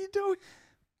fuck are you doing?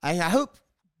 I hope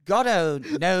Godot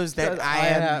knows that I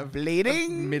am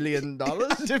bleeding. $1 million.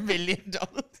 $1 million.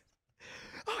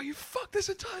 Oh, you fucked this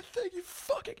entire thing. You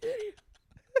fucking idiot.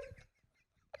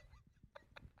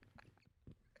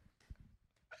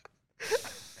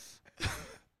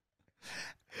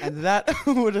 And that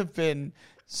would have been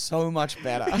so much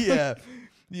better. Yeah.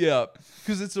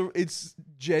 Because it's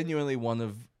genuinely one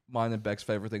of mine and Beck's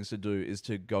favorite things to do is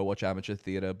to go watch amateur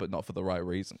theater, but not for the right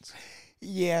reasons.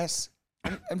 Yes.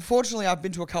 Unfortunately, I've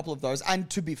been to a couple of those. And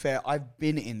to be fair, I've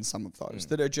been in some of those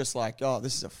that are just like, oh,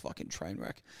 this is a fucking train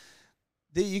wreck.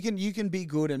 You can be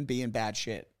good and be in bad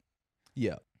shit.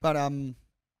 Yeah. But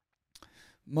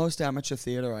most amateur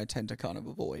theater I tend to kind of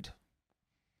avoid.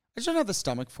 I just don't have the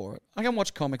stomach for it. I can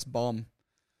watch comics bomb.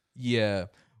 Yeah.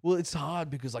 Well, it's hard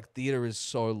because like theater is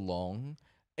so long.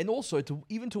 And also to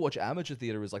watch amateur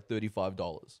theater is like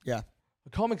 $35. Yeah. A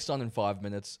comic's done in 5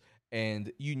 minutes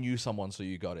and you knew someone so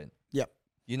you got in. Yep.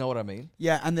 You know what I mean?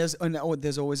 Yeah, and there's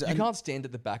always... You can't stand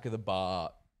at the back of the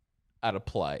bar at a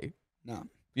play. No.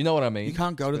 You know what I mean? You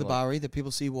can't go to the bar either.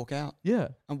 People see you walk out. Yeah.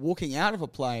 And walking out of a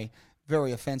play,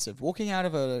 very offensive. Walking out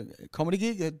of a comedy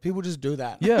gig, people just do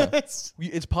that. Yeah.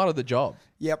 It's part of the job.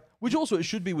 Yep. Which also, it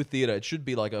should be with theater. It should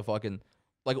be like a fucking,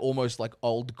 like almost like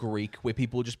old Greek where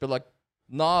people just be like,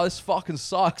 nah, this fucking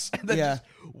sucks. And then just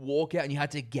walk out and you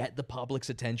had to get the public's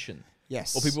attention.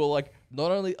 Yes. Or people are like,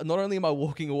 not only am I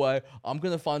walking away, I'm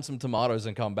going to find some tomatoes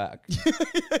and come back.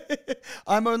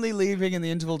 I'm only leaving in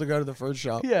the interval to go to the fruit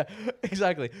shop. Yeah,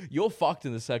 exactly. You're fucked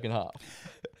in the second half.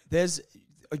 Do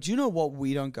you know what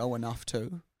we don't go enough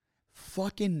to?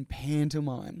 Fucking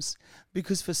pantomimes.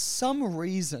 Because for some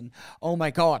reason, oh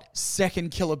my God,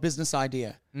 second killer business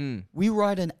idea. We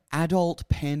write an adult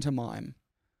pantomime.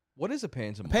 What is a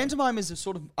pantomime? A pantomime is a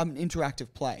sort of an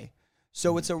interactive play.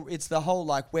 So it's the whole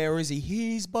like, where is he?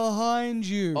 He's behind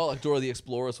you. Oh, like Dora the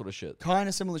Explorer sort of shit. Kind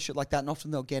of similar shit like that. And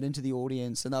often they'll get into the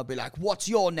audience and they'll be like, what's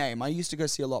your name? I used to go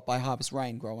see a lot by Harvest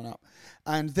Rain growing up.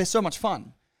 And they're so much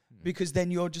fun. Because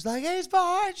then you're just like, he's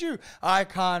behind you. I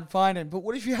can't find him. But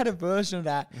what if you had a version of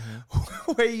that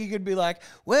where you could be like,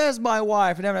 where's my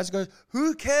wife? And everyone else goes,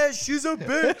 who cares? She's a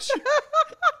bitch.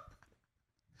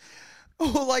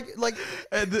 Or like,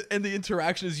 and the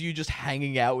interaction is you just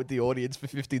hanging out with the audience for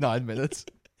 59 minutes.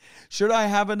 Should I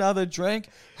have another drink?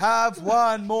 Have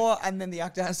one more. And then the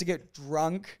actor has to get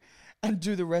drunk and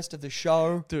do the rest of the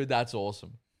show. Dude, that's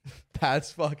awesome.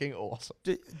 That's fucking awesome.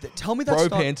 Tell me that's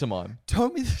pantomime. Tell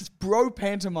me this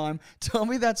pantomime. Tell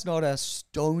me that's not a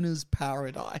stoner's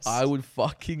paradise. I would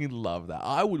fucking love that.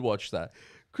 I would watch that.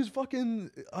 Because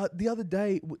fucking the other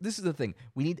day, this is the thing.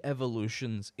 We need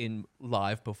evolutions in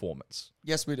live performance.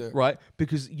 Yes, we do. Right?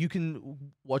 Because you can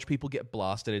watch people get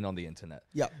blasted in on the internet.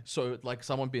 Yeah. So like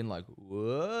someone being like,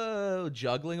 whoa,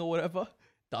 juggling or whatever,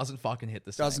 doesn't fucking hit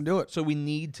the same. Doesn't do it. So we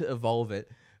need to evolve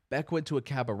it. Beck went to a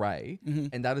cabaret,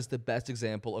 and that is the best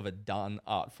example of a done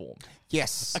art form.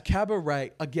 Yes. A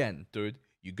cabaret, again, dude,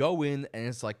 you go in and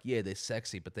it's like, yeah, they're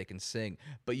sexy, but they can sing.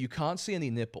 But you can't see any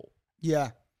nipple. Yeah.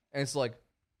 And it's like,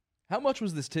 how much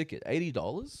was this ticket?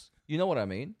 $80? You know what I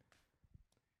mean?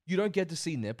 You don't get to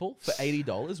see nipple for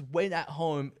 $80 when at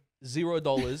home,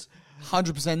 $0.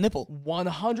 100% nipple.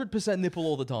 100% nipple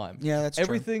all the time. Yeah, that's true.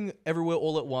 Everything, everywhere,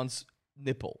 all at once,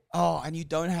 nipple. Oh, and you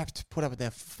don't have to put up with their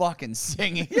fucking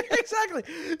singing. Exactly.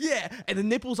 Yeah. And the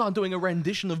nipples aren't doing a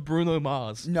rendition of Bruno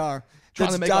Mars. No. Trying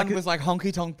That's to make done like with like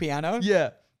honky tonk piano.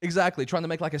 Yeah. Exactly. Trying to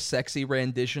make like a sexy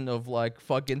rendition of like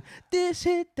fucking this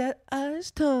hit that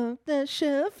ice tongue that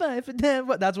shall fight for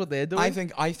them. That's what they're doing. I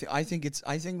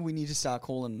think we need to start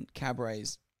calling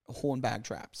cabarets hornbag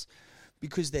traps.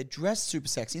 Because they're dressed super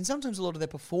sexy, and sometimes a lot of their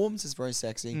performance is very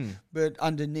sexy, but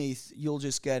underneath you'll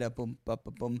just get a boom, ba, ba,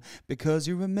 boom, because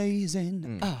you're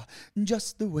amazing,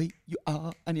 just the way you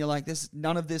are, and you're like, "This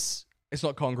none of this." It's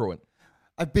not congruent.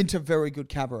 I've been to very good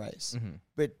cabarets,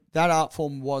 but that art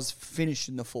form was finished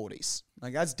in the 40s.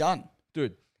 Like that's done,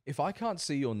 dude. If I can't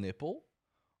see your nipple,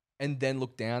 and then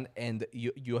look down, and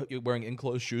you're wearing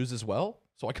enclosed shoes as well,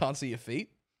 so I can't see your feet,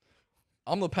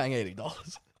 I'm not paying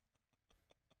 $80.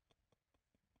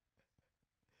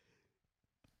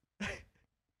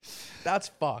 That's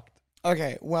fucked.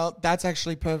 Okay, well, that's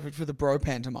actually perfect for the bro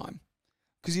pantomime,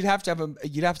 because you'd have to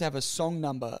have a song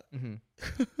number.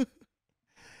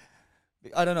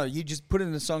 I don't know. You just put it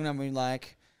in a song number and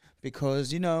like,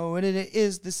 Because, you know, when it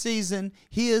is the season,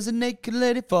 here's a naked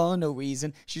lady for no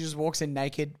reason. She just walks in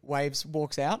naked, waves,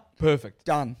 walks out. Perfect.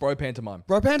 Done. Bro pantomime.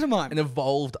 Bro pantomime. An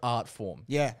evolved art form.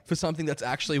 Yeah. For something that's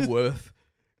actually worth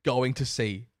going to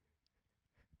see.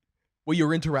 Where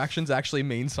your interactions actually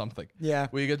mean something. Yeah.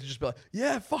 Where you get to just be like,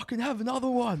 yeah, fucking have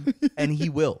another one. And he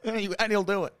will. And he'll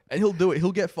do it. And he'll do it.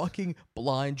 He'll get fucking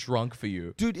blind drunk for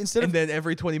you. Dude, And then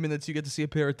every 20 minutes you get to see a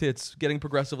pair of tits getting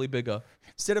progressively bigger.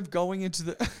 instead of going into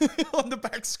the on the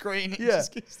back screen, he Yeah.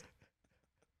 just keeps...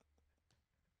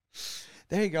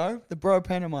 There you go. The bro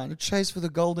pantomime. A chase for the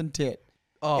golden tit.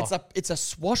 Oh. It's a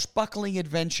swashbuckling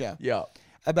adventure Yeah.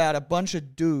 about a bunch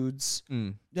of dudes.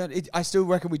 Mm. Yeah, I still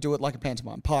reckon we do it like a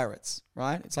pantomime. Pirates,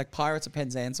 right? It's like Pirates of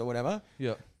Penzance or whatever.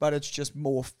 Yeah. But it's just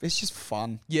more... It's just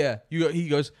fun. Yeah. He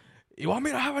goes, you want me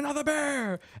to have another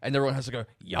bear? And everyone has to go,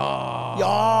 yar.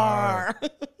 Yar!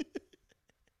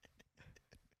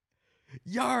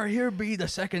 Yar, here be the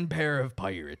second pair of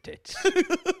pirate tits.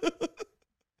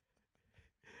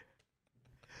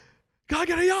 Gotta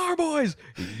get a yar, boys.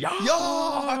 Yar.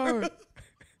 Yar!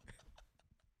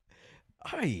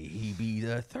 He be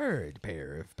the third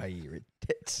pair of pirate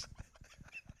tits.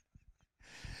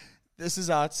 This is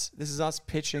us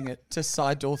pitching it to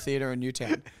Side Door Theatre in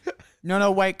Newtown.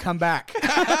 No, wait, come back.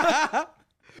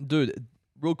 Dude,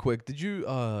 real quick, did you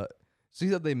see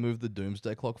that they moved the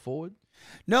doomsday clock forward?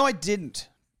 No, I didn't.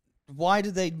 Why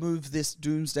did they move this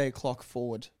doomsday clock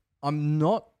forward? I'm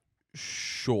not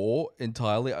sure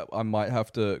entirely. I might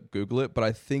have to Google it, but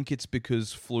I think it's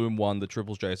because Flume won the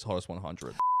Triple J's Hottest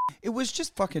 100. It was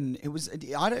just fucking... It was...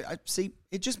 see,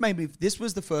 it just made me... This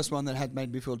was the first one that had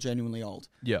made me feel genuinely old.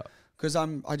 Yeah. Because I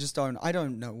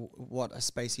don't know what a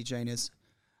Spacey Jane is.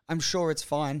 I'm sure it's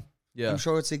fine. Yeah. I'm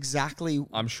sure it's exactly...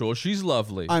 I'm sure she's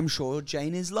lovely. I'm sure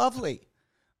Jane is lovely.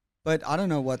 But I don't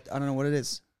know what it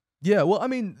is. Yeah, well, I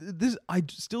mean, I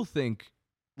still think,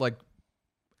 like,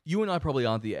 you and I probably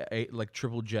aren't the, like,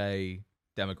 Triple J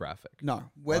demographic. No,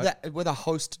 we're right? we're the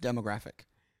host demographic.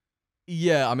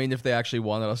 Yeah, I mean, if they actually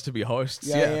wanted us to be hosts,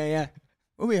 Yeah.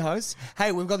 We'll be hosts.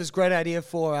 Hey, we've got this great idea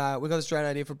for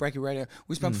Breaking Radio.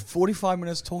 We spent 45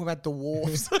 minutes talking about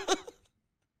dwarves.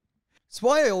 It's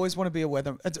why I always want to be a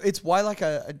weatherman. It's why like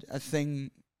a thing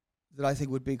that I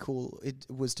think would be cool. It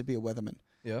was to be a weatherman.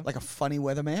 Yeah. Like a funny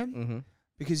weatherman. Mm-hmm.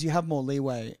 Because you have more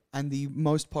leeway, and the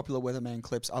most popular weatherman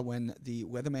clips are when the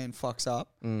weatherman fucks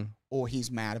up or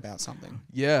he's mad about something.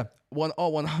 Yeah,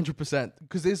 100%.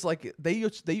 Because there's like they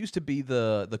used to be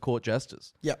the court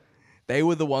jesters. Yep. They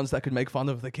were the ones that could make fun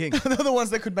of the king. They're the ones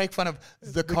that could make fun of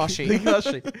the Koshi. The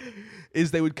Koshi.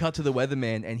 Is they would cut to the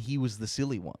weatherman and he was the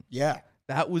silly one. Yeah.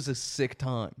 That was a sick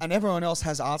time. And everyone else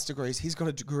has arts degrees. He's got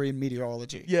a degree in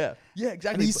meteorology. Yeah, exactly.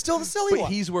 And he's still the silly but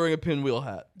one. He's wearing a pinwheel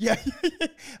hat. Yeah.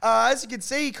 As you can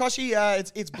see, Koshi,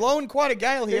 it's blowing quite a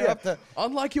gale here up the...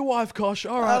 Unlike your wife, Kosh.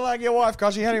 All I right. like your wife,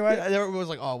 Koshi, anyway. And everyone was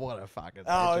like, oh, what a fucking...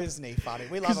 Oh, isn't he funny?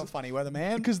 We love a funny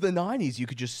weatherman. Because the 90s,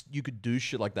 you could do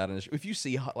shit like that. And if you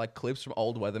see like clips from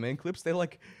old weatherman clips, they're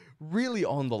like really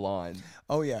on the line.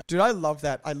 Oh, yeah. Dude, I love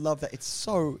that.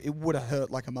 It would have hurt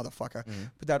like a motherfucker.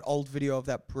 But that old video of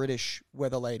that British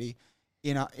weather lady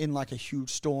in like a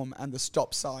huge storm and the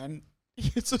stop sign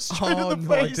hits her straight in the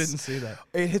face. I didn't see that.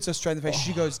 It hits her straight in the face.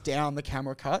 She goes down, the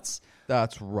camera cuts.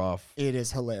 That's rough. It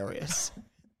is hilarious.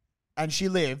 And she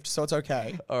lived, so it's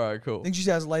okay. All right, cool. I think she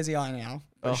has a lazy eye now,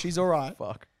 but she's all right.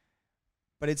 Fuck.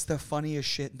 But it's the funniest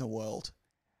shit in the world.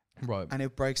 Right. And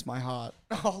it breaks my heart.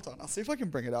 Hold on, I'll see if I can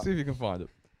bring it up. See if you can find it.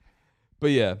 But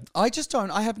yeah. I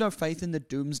have no faith in the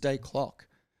doomsday clock.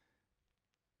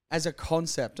 As a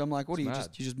concept, I'm like, what are you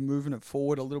just moving it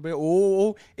forward a little bit?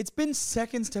 Oh, it's been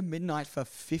seconds to midnight for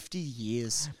 50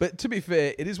 years. But to be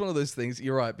fair, it is one of those things,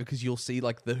 you're right, because you'll see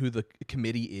like who the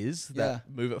committee is that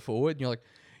move it forward, and you're like,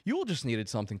 you all just needed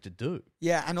something to do.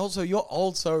 Yeah, and also you're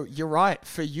old, so you're right.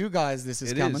 For you guys, this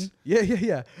is coming. Yeah.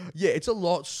 Yeah, it's a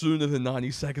lot sooner than 90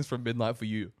 seconds from midnight for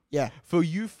you. Yeah. For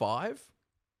you, 5?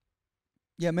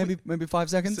 Yeah, maybe 5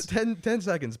 seconds. 10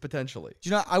 seconds, potentially.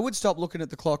 Do you know, I would stop looking at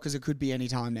the clock because it could be any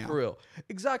time now. For real.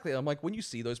 Exactly. I'm like, when you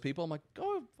see those people, I'm like,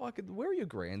 go fucking, where are your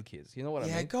grandkids? You know what I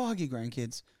mean? Yeah, go hug your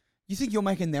grandkids. You think you're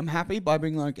making them happy by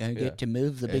being like, I get to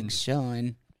move the big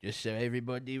sign. Just so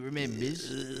everybody remembers,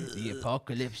 the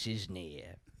apocalypse is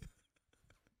near.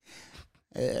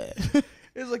 It's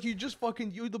like you're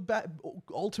the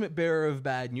ultimate bearer of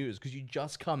bad news because you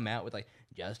just come out with like,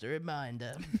 Just a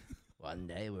reminder, one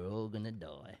day we're all gonna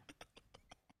die.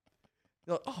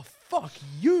 you're like, oh, fuck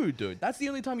you, dude. That's the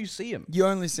only time you see him. You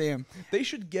only see him. They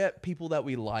should get people that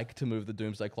we like to move the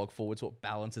doomsday clock forward so it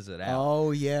balances it out.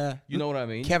 Oh, yeah. You know what I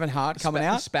mean? Kevin Hart coming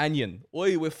out. Spanian.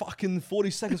 Oi, we're fucking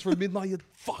 40 seconds from midnight, you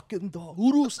fucking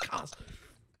uruscas.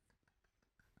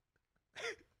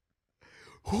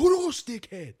 Hoodles,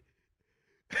 dickhead.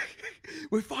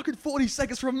 We're fucking 40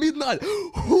 seconds from midnight.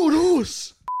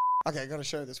 Hoodles. Okay, I gotta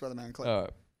show this weatherman clip. All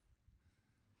right.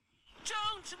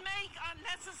 Don't make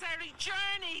unnecessary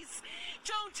journeys.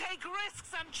 Don't take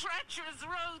risks on treacherous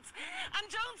roads. And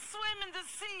don't swim in the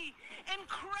sea.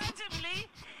 Incredibly,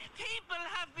 people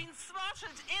have been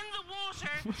spotted in the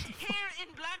water here in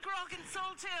Blackrock and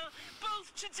Salt Hill,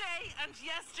 both today and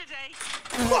yesterday.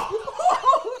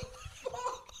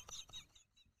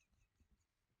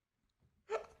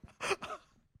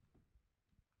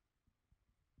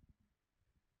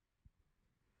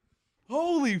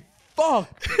 Holy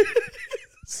fuck.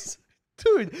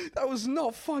 Dude, that was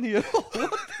not funny at all.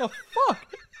 What the fuck?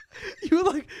 You're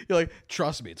like,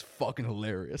 trust me, it's fucking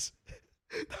hilarious.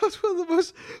 That was one of the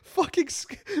most fucking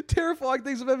terrifying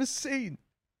things I've ever seen.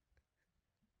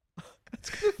 It's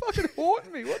gonna fucking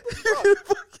haunt me. What the fuck? You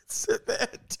fucking sit there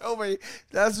and tell me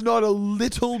that's not a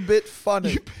little bit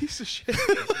funny. You piece of shit.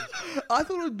 I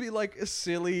thought it would be like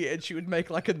silly and she would make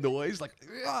like a noise, like,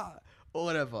 "Ah," or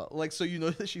whatever. Like, so you know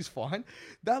that she's fine.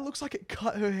 That looks like it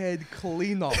cut her head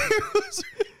clean off.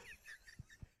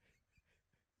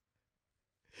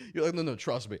 You're like, no,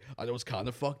 trust me. I know it's kind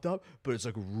of fucked up, but it's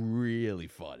like really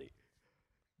funny.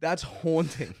 That's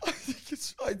haunting. I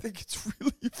think it's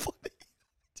really funny.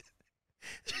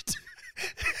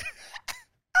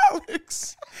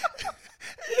 Alex,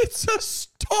 it's a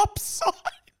stop sign.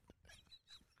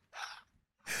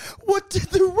 What did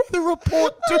the weather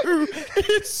report do?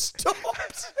 It stopped.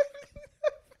 I've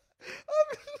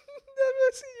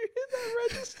never seen you hit that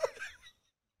register.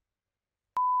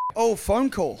 Oh, phone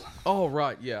call. Oh,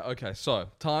 right. Yeah. Okay. So,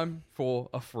 time for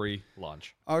a free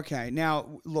lunch. Okay,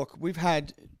 now, look, we've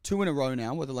had 2 in a row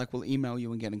now where they're like, we'll email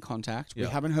you and get in contact. Yeah.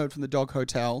 We haven't heard from the Dog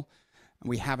Hotel, and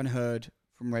we haven't heard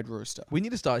from Red Rooster. We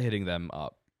need to start hitting them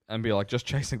up and be like, just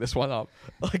chasing this one up.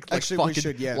 Like Actually, we fucking,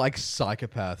 should, yeah. like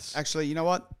psychopaths. Actually, you know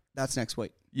what? That's next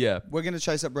week. Yeah. We're going to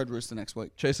chase up Red Rooster next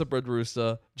week. Chase up Red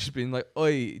Rooster, just being like,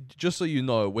 oi, just so you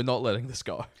know, we're not letting this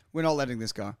go. We're not letting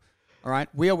this go. All right?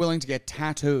 We are willing to get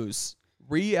tattoos.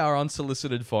 Our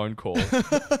unsolicited phone call.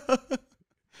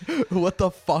 What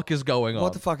the fuck is going on?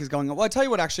 What the fuck is going on? Well, I tell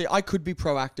you what, actually, I could be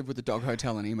proactive with the Dog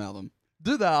Hotel and email them.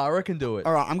 Do that. I reckon do it.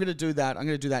 All right, I'm going to do that. I'm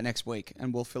going to do that next week,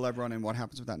 and we'll fill everyone in what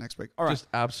happens with that next week. All right. Just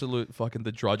absolute fucking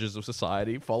the drudges of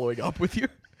society following up with you.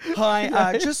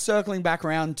 Hi, just circling back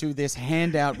around to this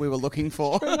handout we were looking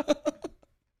for.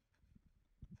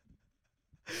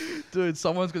 Dude,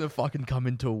 someone's gonna fucking come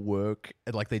into work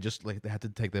and like they had to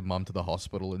take their mum to the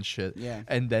hospital and shit. Yeah.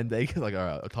 And then they like, all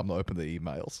right, time to open the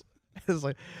emails. It's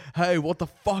like, hey, what the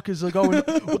fuck is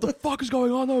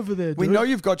going on over there, dude? We know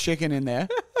you've got chicken in there.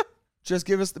 Just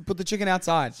put the chicken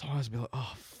outside. Someone's be like,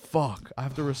 oh fuck, I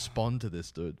have to respond to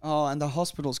this, dude. Oh, and the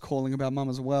hospital's calling about mum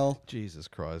as well. Jesus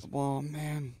Christ. Oh,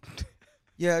 man.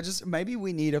 Yeah, just maybe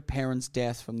we need a parent's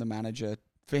death from the manager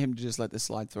for him to just let this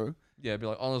slide through. Yeah, be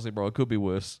like, honestly, bro, it could be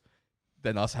worse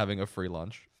than us having a free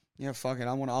lunch. Yeah, fuck it.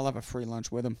 I'll have a free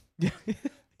lunch with him.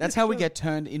 That's how we get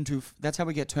turned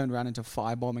around into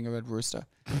firebombing a Red Rooster.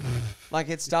 Like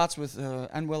it starts with,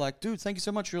 and we're like, dude, thank you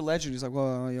so much, you're a legend. He's like,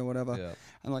 well, yeah, whatever. Yeah.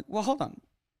 I'm like, well, hold on,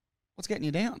 what's getting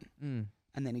you down? Mm.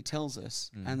 And then he tells us,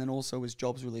 and then also his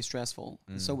job's really stressful,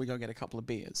 so we go get a couple of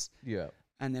beers. Yeah.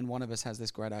 And then one of us has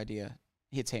this great idea,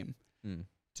 hits him,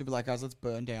 to be like, guys, let's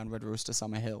burn down Red Rooster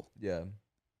Summer Hill. Yeah.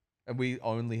 And we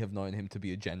only have known him to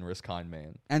be a generous, kind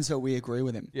man. And so we agree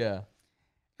with him. Yeah.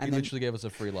 And He then literally gave us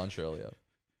a free lunch earlier.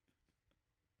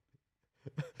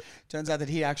 turns out that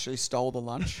he actually stole the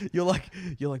lunch. You're like,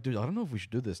 dude, I don't know if we should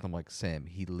do this. And I'm like, Sam,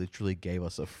 he literally gave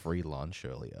us a free lunch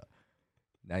earlier.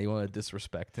 Now you want to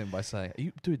disrespect him by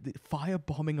saying, dude,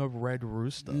 firebombing a Red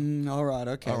Rooster. All right,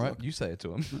 okay. All right, look. you say it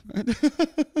to him.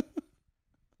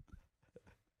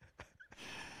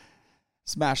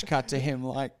 Smash cut to him,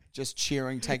 like, just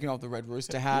cheering, taking off the Red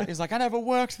Rooster hat. He's like, I never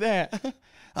worked there.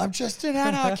 I'm just an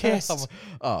anarchist.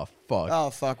 Oh, fuck. Oh,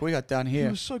 fuck, we got done He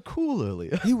here. was so cool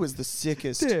earlier. He was the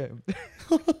sickest. Damn.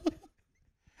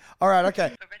 All right, okay.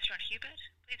 For Restaurant Hubert,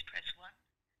 please press 1.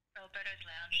 For Alberto's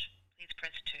Lounge, please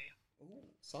press 2. Ooh,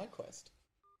 side quest.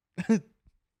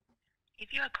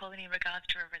 If you are calling in regards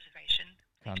to a reservation,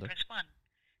 please Kinda. press 1.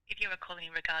 If you are calling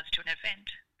in regards to an event,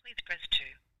 please press 2.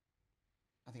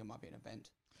 I think it might be an event.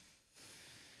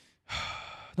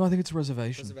 No, I think it's a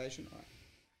reservation. Reservation? All right.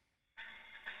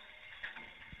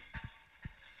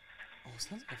 Oh,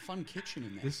 sounds like a fun kitchen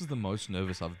in there. This is the most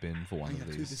nervous I've been for one Yeah, of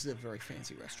dude, these. this is a very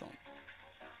fancy restaurant.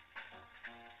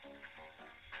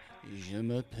 Je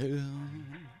m'appelle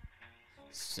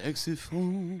sexy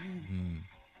phone.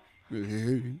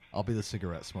 I'll be the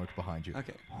cigarette smoke behind you.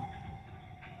 Okay.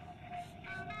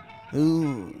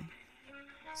 Ooh.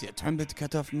 The trumpet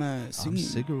cut off my singing.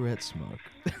 Cigarette smoke.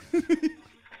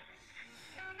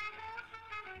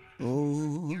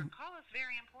 Oh. Your call is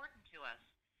very important to us.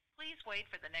 Please wait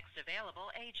for the next available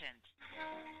agent.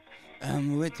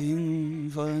 I'm waiting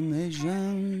for an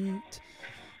agent.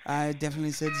 I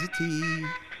definitely said the T.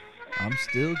 I'm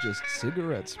still just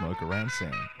cigarette smoke around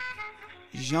saying.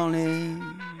 J'en ai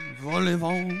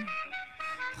volevant.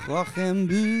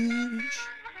 Rochembouche.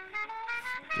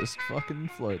 Just fucking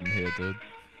floating here, dude.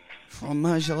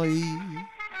 Fromagerie.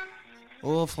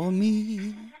 Oh, for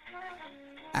me.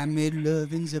 I made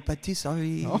love in the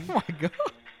patisserie. Oh my god.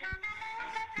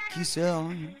 Kiss her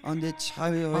on the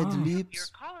cherry red Your lips.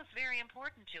 call is very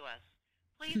important to us.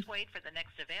 Please wait for the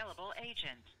next available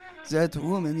agent. That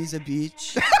woman is a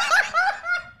bitch.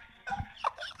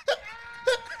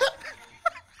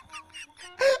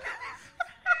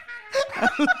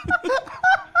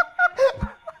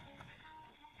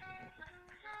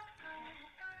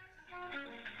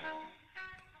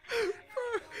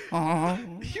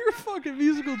 You're a fucking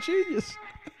musical genius.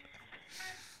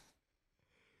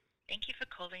 Thank you for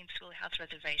calling Schoolhouse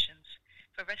Reservations.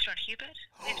 For Restaurant Hubert,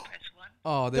 please press 1.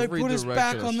 Oh, They they've put us redirected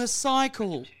back on the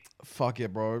cycle. Fuck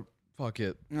it, bro. Fuck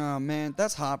it. Oh man,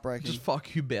 that's heartbreaking. Just fuck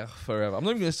Hubert forever. I'm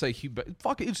not even gonna say Hubert.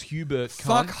 Fuck it, it's Hubert.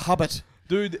 Fuck cunt. Hubbard.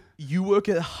 Dude, you work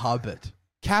at Hubbard.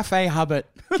 Cafe Hubbard.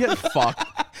 Get fucked.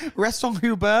 Restaurant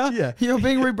Hubert. Yeah. You're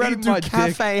being rebranded Eat my to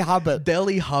Cafe dick. Hubbard.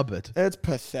 Deli Hubbard. It's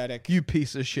pathetic. You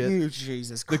piece of shit. You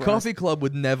Jesus The Christ. coffee club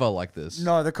would never like this.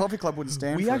 No, the coffee club wouldn't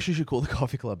stand we for actually should call the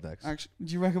coffee club next. it. Actually,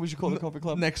 do you reckon we should call the coffee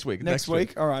club Next week. Next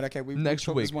week? All right, okay. We Next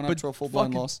took week. this one up But to a full-blown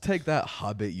fucking loss. take that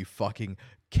Hubbard, you fucking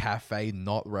cafe,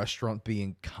 not restaurant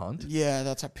being cunt. Yeah,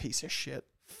 that's a piece of shit.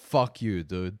 Fuck you,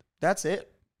 dude. That's it.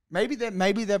 Maybe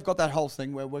they've got that whole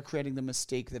thing where we're creating the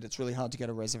mystique that it's really hard to get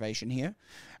a reservation here,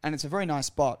 and it's a very nice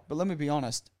spot. But let me be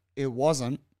honest, it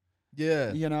wasn't.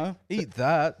 Yeah. You know, Eat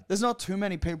that. there's not too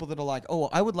many people that are like, oh,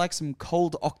 I would like some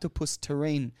cold octopus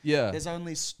terrine. Yeah. There's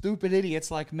only stupid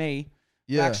idiots like me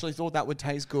who Yeah. actually thought that would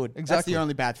taste good. That's Exactly. the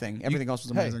only bad thing. Everything else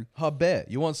was amazing. Hey, Hubbard,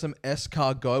 you want some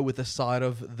escargot with a side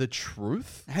of the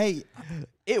truth? Hey,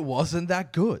 It wasn't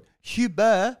that good.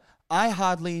 Hubert, I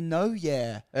hardly know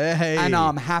yeah. Hey. And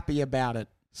I'm happy about it.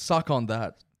 Suck on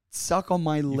that. Suck on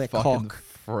my You lick fucking cock.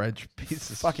 French piece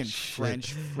of Fucking shit.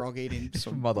 French frog eating.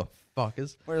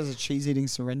 Motherfuckers. What is it? Cheese eating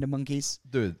surrender monkeys?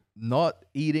 Dude, not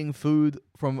eating food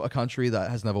from a country that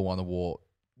has never won a war.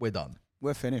 We're done.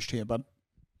 We're finished here, bud.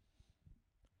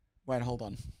 Wait, hold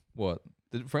on. What?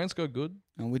 Did France go good?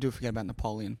 And we do forget about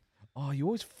Napoleon. Oh, you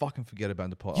always fucking forget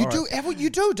about Napoleon. You All right. you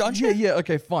do, don't you? Yeah,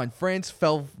 okay, fine. France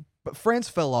fell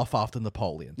off after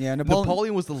Napoleon. Yeah,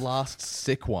 Napoleon was the last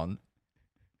sick one.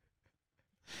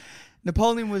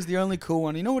 Napoleon was the only cool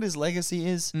one. You know what his legacy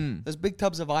is? Mm. There's big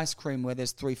tubs of ice cream where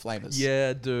there's 3 flavors.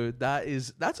 Yeah, dude,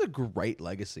 that's a great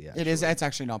legacy. Actually. It is. It's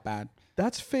actually not bad.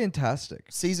 That's fantastic.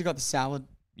 Caesar got the salad.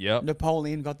 Yep,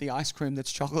 Napoleon got the ice cream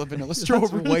that's chocolate, vanilla, that's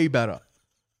strawberry. way better.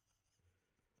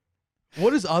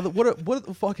 What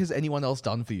the fuck has anyone else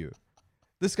done for you?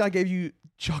 This guy gave you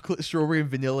chocolate, strawberry, and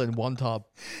vanilla in one tub.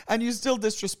 And you still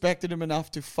disrespected him enough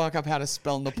to fuck up how to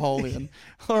spell Napoleon.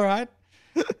 All right?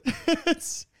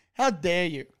 How dare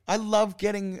you? I love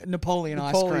getting Napoleon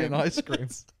ice cream. ice cream.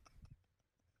 It's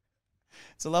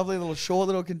a lovely little short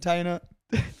little container.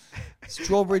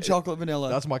 Strawberry, chocolate, vanilla.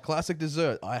 That's my classic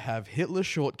dessert. I have Hitler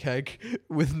shortcake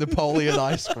with Napoleon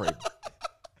ice cream.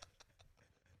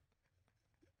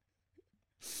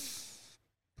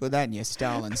 Put that in your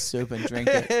Stalin soup and drink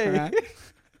it. Hey. All right?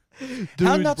 Dude,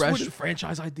 How nuts would-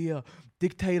 franchise idea.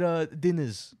 Dictator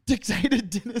dinners. Dictator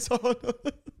dinners on.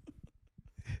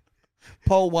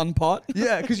 Poll one pot.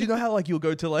 Yeah, because you know how like you'll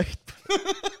go to like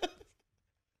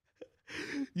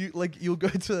you'll go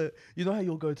to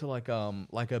you'll go to like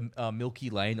a Milky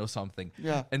Lane or something.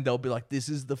 Yeah. And they'll be like, this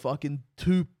is the fucking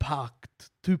two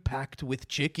packed with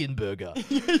chicken burger.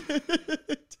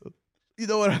 You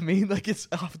know what I mean? Like it's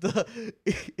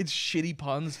shitty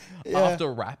puns Yeah.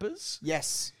 after rappers.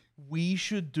 Yes. We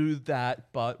should do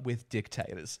that, but with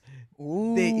dictators.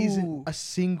 Ooh. There isn't a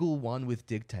single one with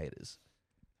dictators.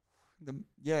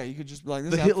 Yeah, you could just be like, this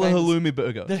The is how Hitler famous- halloumi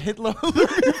burger. The Hitler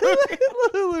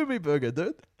Hitler halloumi burger,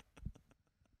 dude.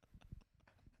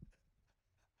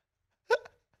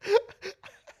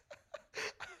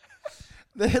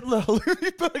 The Hitler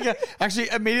halloumi burger actually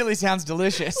immediately sounds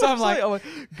delicious. So I'm like,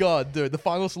 God, dude, the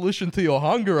final solution to your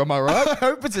hunger, am I right? I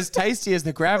hope it's as tasty as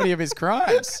the gravity of his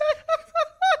crimes.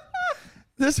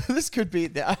 This could be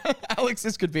Alex.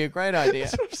 This could be a great idea.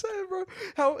 That's what I'm saying, bro.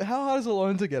 How hard is a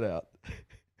loan to get out?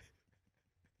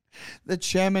 The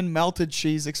chairman melted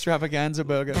cheese extravaganza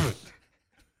burger.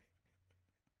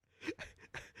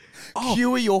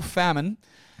 cure your famine.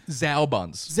 Zao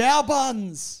buns. Zao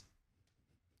buns.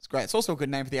 It's great. It's also a good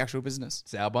name for the actual business.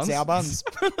 Zao buns? Zao buns.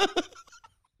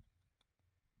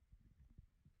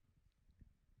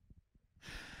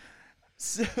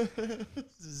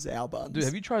 Zao buns. Dude,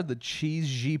 have you tried the cheese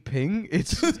Jinping?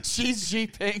 It's Xi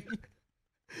Jinping.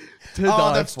 to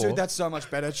die That's for. dude, that's so much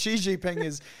better. Xi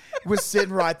Jinping was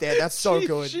sitting right there. That's so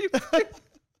good. Jinping.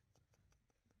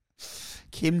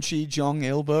 Kimchi Jong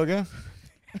Il burger.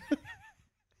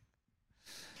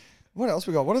 What else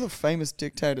we got? What are the famous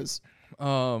dictators?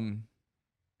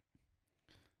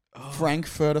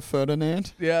 Frankfurter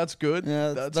Ferdinand. Yeah, that's good.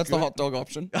 Yeah, that's the good. hot dog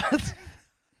option.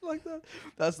 Like that.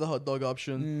 That's the hot dog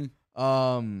option.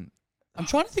 I'm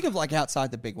trying to think of like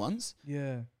outside the big ones.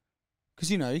 Yeah. Because,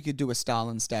 you could do a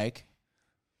Stalin steak.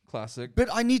 Classic. But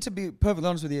I need to be perfectly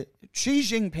honest with you. Xi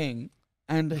Jinping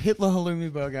and Hitler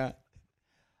halloumi burger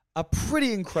are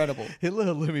pretty incredible. Hitler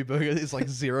halloumi burger is like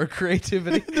zero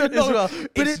creativity No, as well.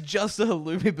 but It's just a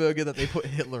halloumi burger that they put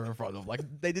Hitler in front of. Like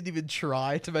they didn't even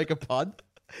try to make a pun.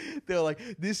 They were like,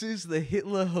 "This is the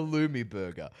Hitler halloumi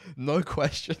burger, no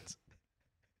questions."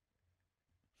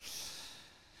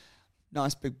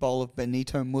 Nice big bowl of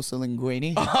Benito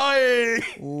Mussolini. Aye!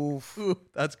 Oof. Ooh,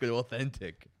 that's good,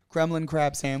 authentic. Kremlin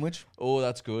crab sandwich. Oh,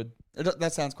 that's good.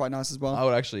 That sounds quite nice as well. I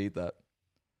would actually eat that.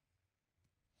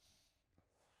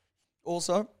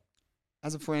 Also,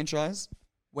 as a franchise,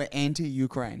 we're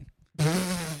anti-Ukraine.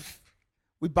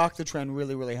 We buck the trend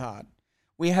really, really hard.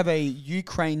 We have a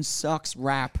Ukraine sucks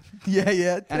rap,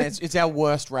 Yeah. and it's our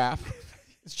worst rap.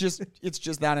 It's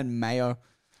just that and mayo.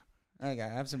 Okay,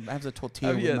 have a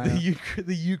tortilla with mayo.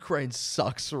 The Ukraine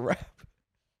sucks rap.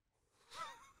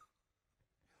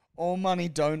 All money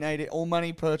donated, all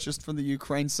money purchased from the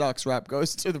Ukraine sucks rap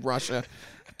goes to Russia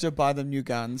to buy them new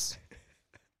guns.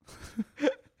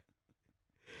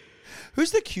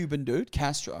 Who's the Cuban dude?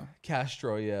 Castro.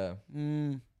 Castro, yeah.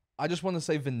 I just want to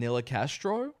say Vanilla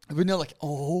Castro. Vanilla.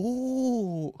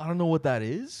 Oh, I don't know what that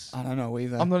is. I don't know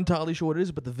either. I'm not entirely sure what it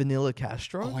is, but the Vanilla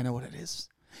Castro. Oh, I know what it is.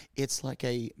 It's like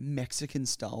a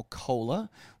Mexican-style cola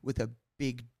with a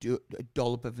big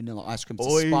dollop of vanilla ice cream.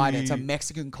 It's a spider. It's a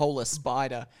Mexican cola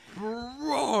spider.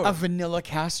 Bro, A Vanilla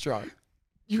Castro.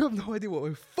 you have no idea what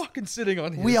we're fucking sitting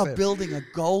on here. We are fam. building a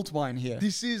gold mine here.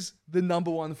 This is the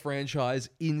 #1 franchise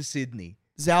in Sydney.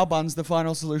 Zao buns, the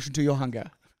final solution to your hunger.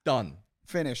 Done.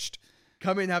 Finished.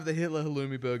 Come in, have the Hitler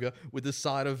halloumi burger with the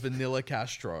side of Vanilla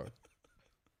Castro.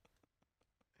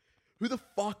 Who the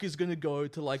fuck is gonna go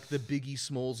to like the Biggie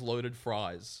Smalls loaded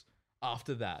fries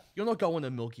after that? You're not going to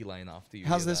Milky Lane after you.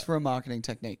 How's hear this that. for a marketing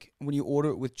technique? When you order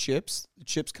it with chips, the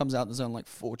chips comes out, there's only like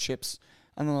 4 chips.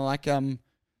 And then they're like,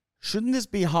 shouldn't this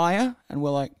be higher? And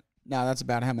we're like, no, that's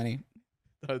about how many.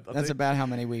 That's about how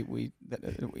many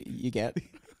you get.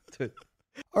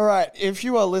 All right, if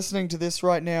you are listening to this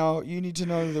right now, you need to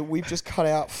know that we've just cut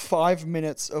out 5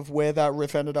 minutes of where that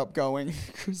riff ended up going,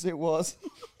 because it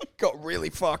got really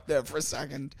fucked there for a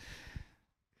second.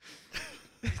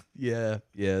 Yeah,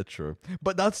 true.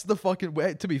 But that's the fucking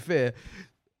way. To be fair,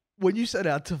 when you set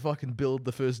out to fucking build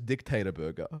the first dictator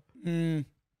burger,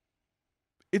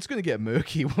 it's gonna get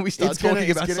murky when we start talking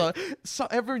about. So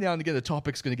every now and again, the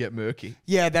topic's gonna get murky.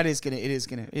 Yeah, it's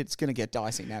gonna get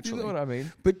dicey naturally. You know what I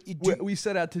mean? But We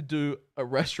set out to do a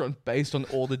restaurant based on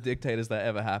all the dictators that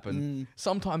ever happened.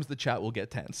 Sometimes the chat will get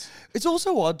tense. it's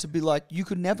also odd to be like, you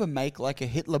could never make like a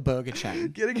Hitler burger chain.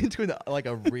 Getting into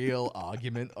a real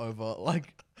argument over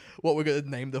like what we're gonna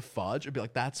name the fudge and be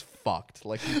like, that's fucked.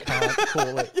 Like you can't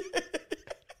call it.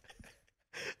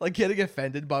 Like getting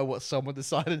offended by what someone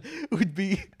decided would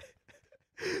be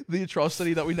the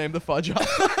atrocity that we named the fudge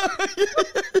after.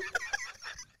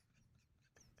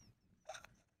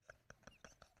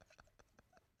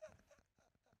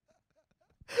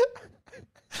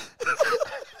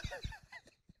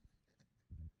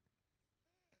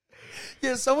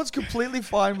 Yeah, someone's completely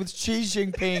fine with Xi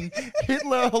Jinping,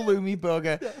 Hitler halloumi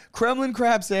burger, Kremlin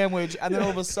crab sandwich, and then all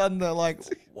of a sudden they're like,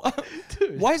 what?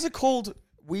 Why is it called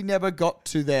 "We never got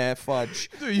to their fudge"?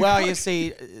 Dude, Well, you you see,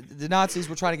 the Nazis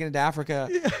were trying to get into Africa,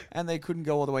 and they couldn't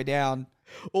go all the way down.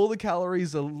 All the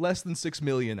calories are less than 6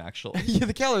 million, actually. Yeah,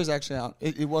 the calories actually out.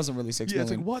 It wasn't really 6 Yeah,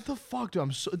 it's million. like, what the fuck,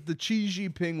 dude? The Xi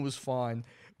Jinping was fine.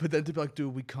 But then to be like,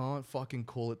 dude, we can't fucking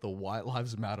call it the White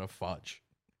Lives Matter fudge.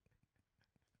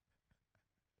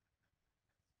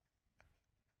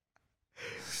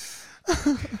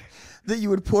 That you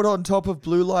would put on top of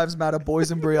Blue Lives Matter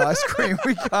boysenberry ice cream.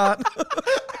 We can't.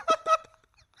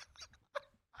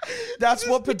 That's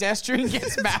what pedestrian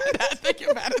gets mad at. Think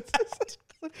about it.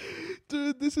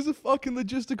 Dude, this is a fucking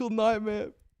logistical nightmare.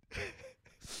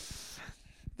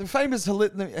 The famous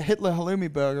Hitler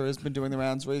halloumi burger has been doing the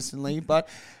rounds recently, but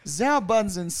Zao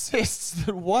Buns insists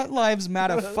that White Lives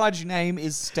Matter fudge name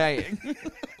is staying.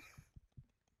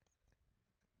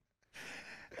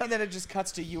 And then it just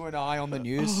cuts to you and I on the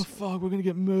news. Oh, fuck, we're going to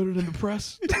get murdered in the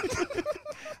press.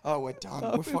 Oh, we're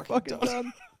done. We're fucking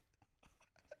done.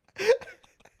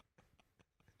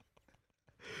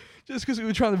 Just because we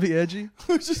were trying to be edgy.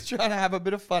 We're just trying to have a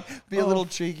bit of fun, be a little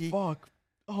cheeky. Fuck.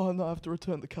 Oh, no, I have to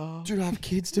return the car. Dude, I have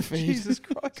kids to feed. Jesus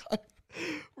Christ.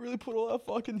 Really put all our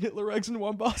fucking Hitler eggs in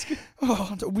one basket.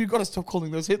 Oh, we've got to stop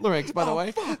calling those Hitler eggs, by the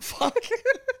way. Fuck.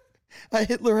 A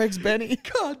Hitler eggs Benny.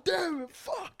 God damn it,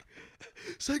 fuck.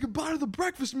 Say goodbye to the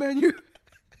breakfast menu.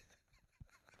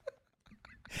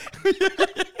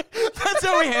 That's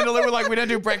how we handle it. We're like, we don't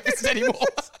do breakfast anymore.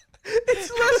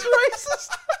 It's less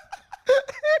racist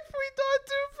if we don't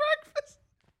do breakfast.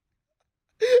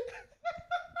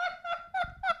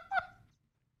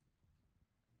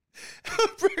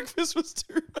 Breakfast was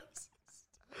too racist.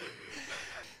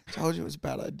 Told you it was a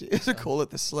bad idea to call it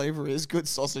the slavery is good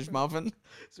sausage muffin.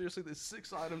 Seriously, there's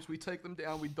 6 items. We take them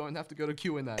down. We don't have to go to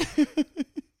Q&A.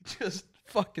 Just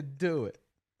fucking do it.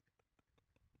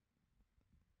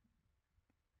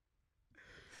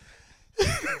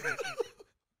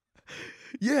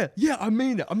 Yeah, I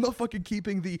mean it. I'm not fucking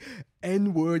keeping the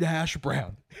N-word hash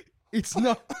brown. It's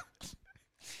not.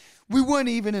 We weren't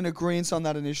even in agreement on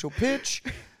that initial pitch,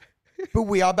 but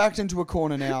we are backed into a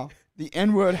corner now. The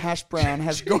N-word hash brown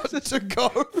has got to go.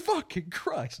 Fucking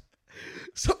Christ.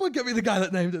 Someone get me the guy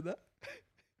that named it that.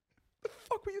 The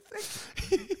fuck were you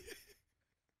thinking?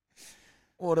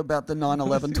 What about the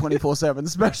 9/11 24/7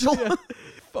 special? Yeah.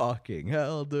 Fucking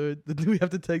hell, dude. We have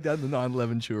to take down the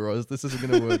 9/11 churros. This isn't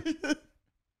going to work.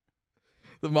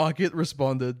 The market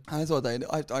responded. I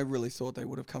really thought they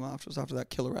would have come after us after that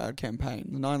killer ad campaign.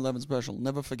 The 9/11 special.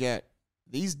 Never forget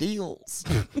these deals.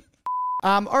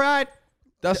 All right.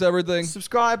 That's everything.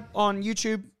 Subscribe on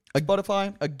YouTube,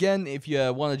 Spotify. Again, if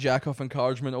you want a jack off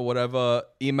encouragement or whatever,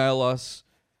 email us.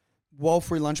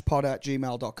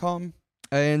 wallfreelunchpod@gmail.com.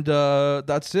 And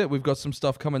that's it. We've got some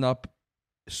stuff coming up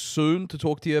soon to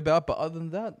talk to you about. But other than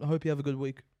that, I hope you have a good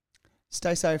week.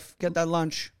 Stay safe. Get that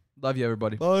lunch. Love you,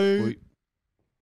 everybody. Bye. Bye.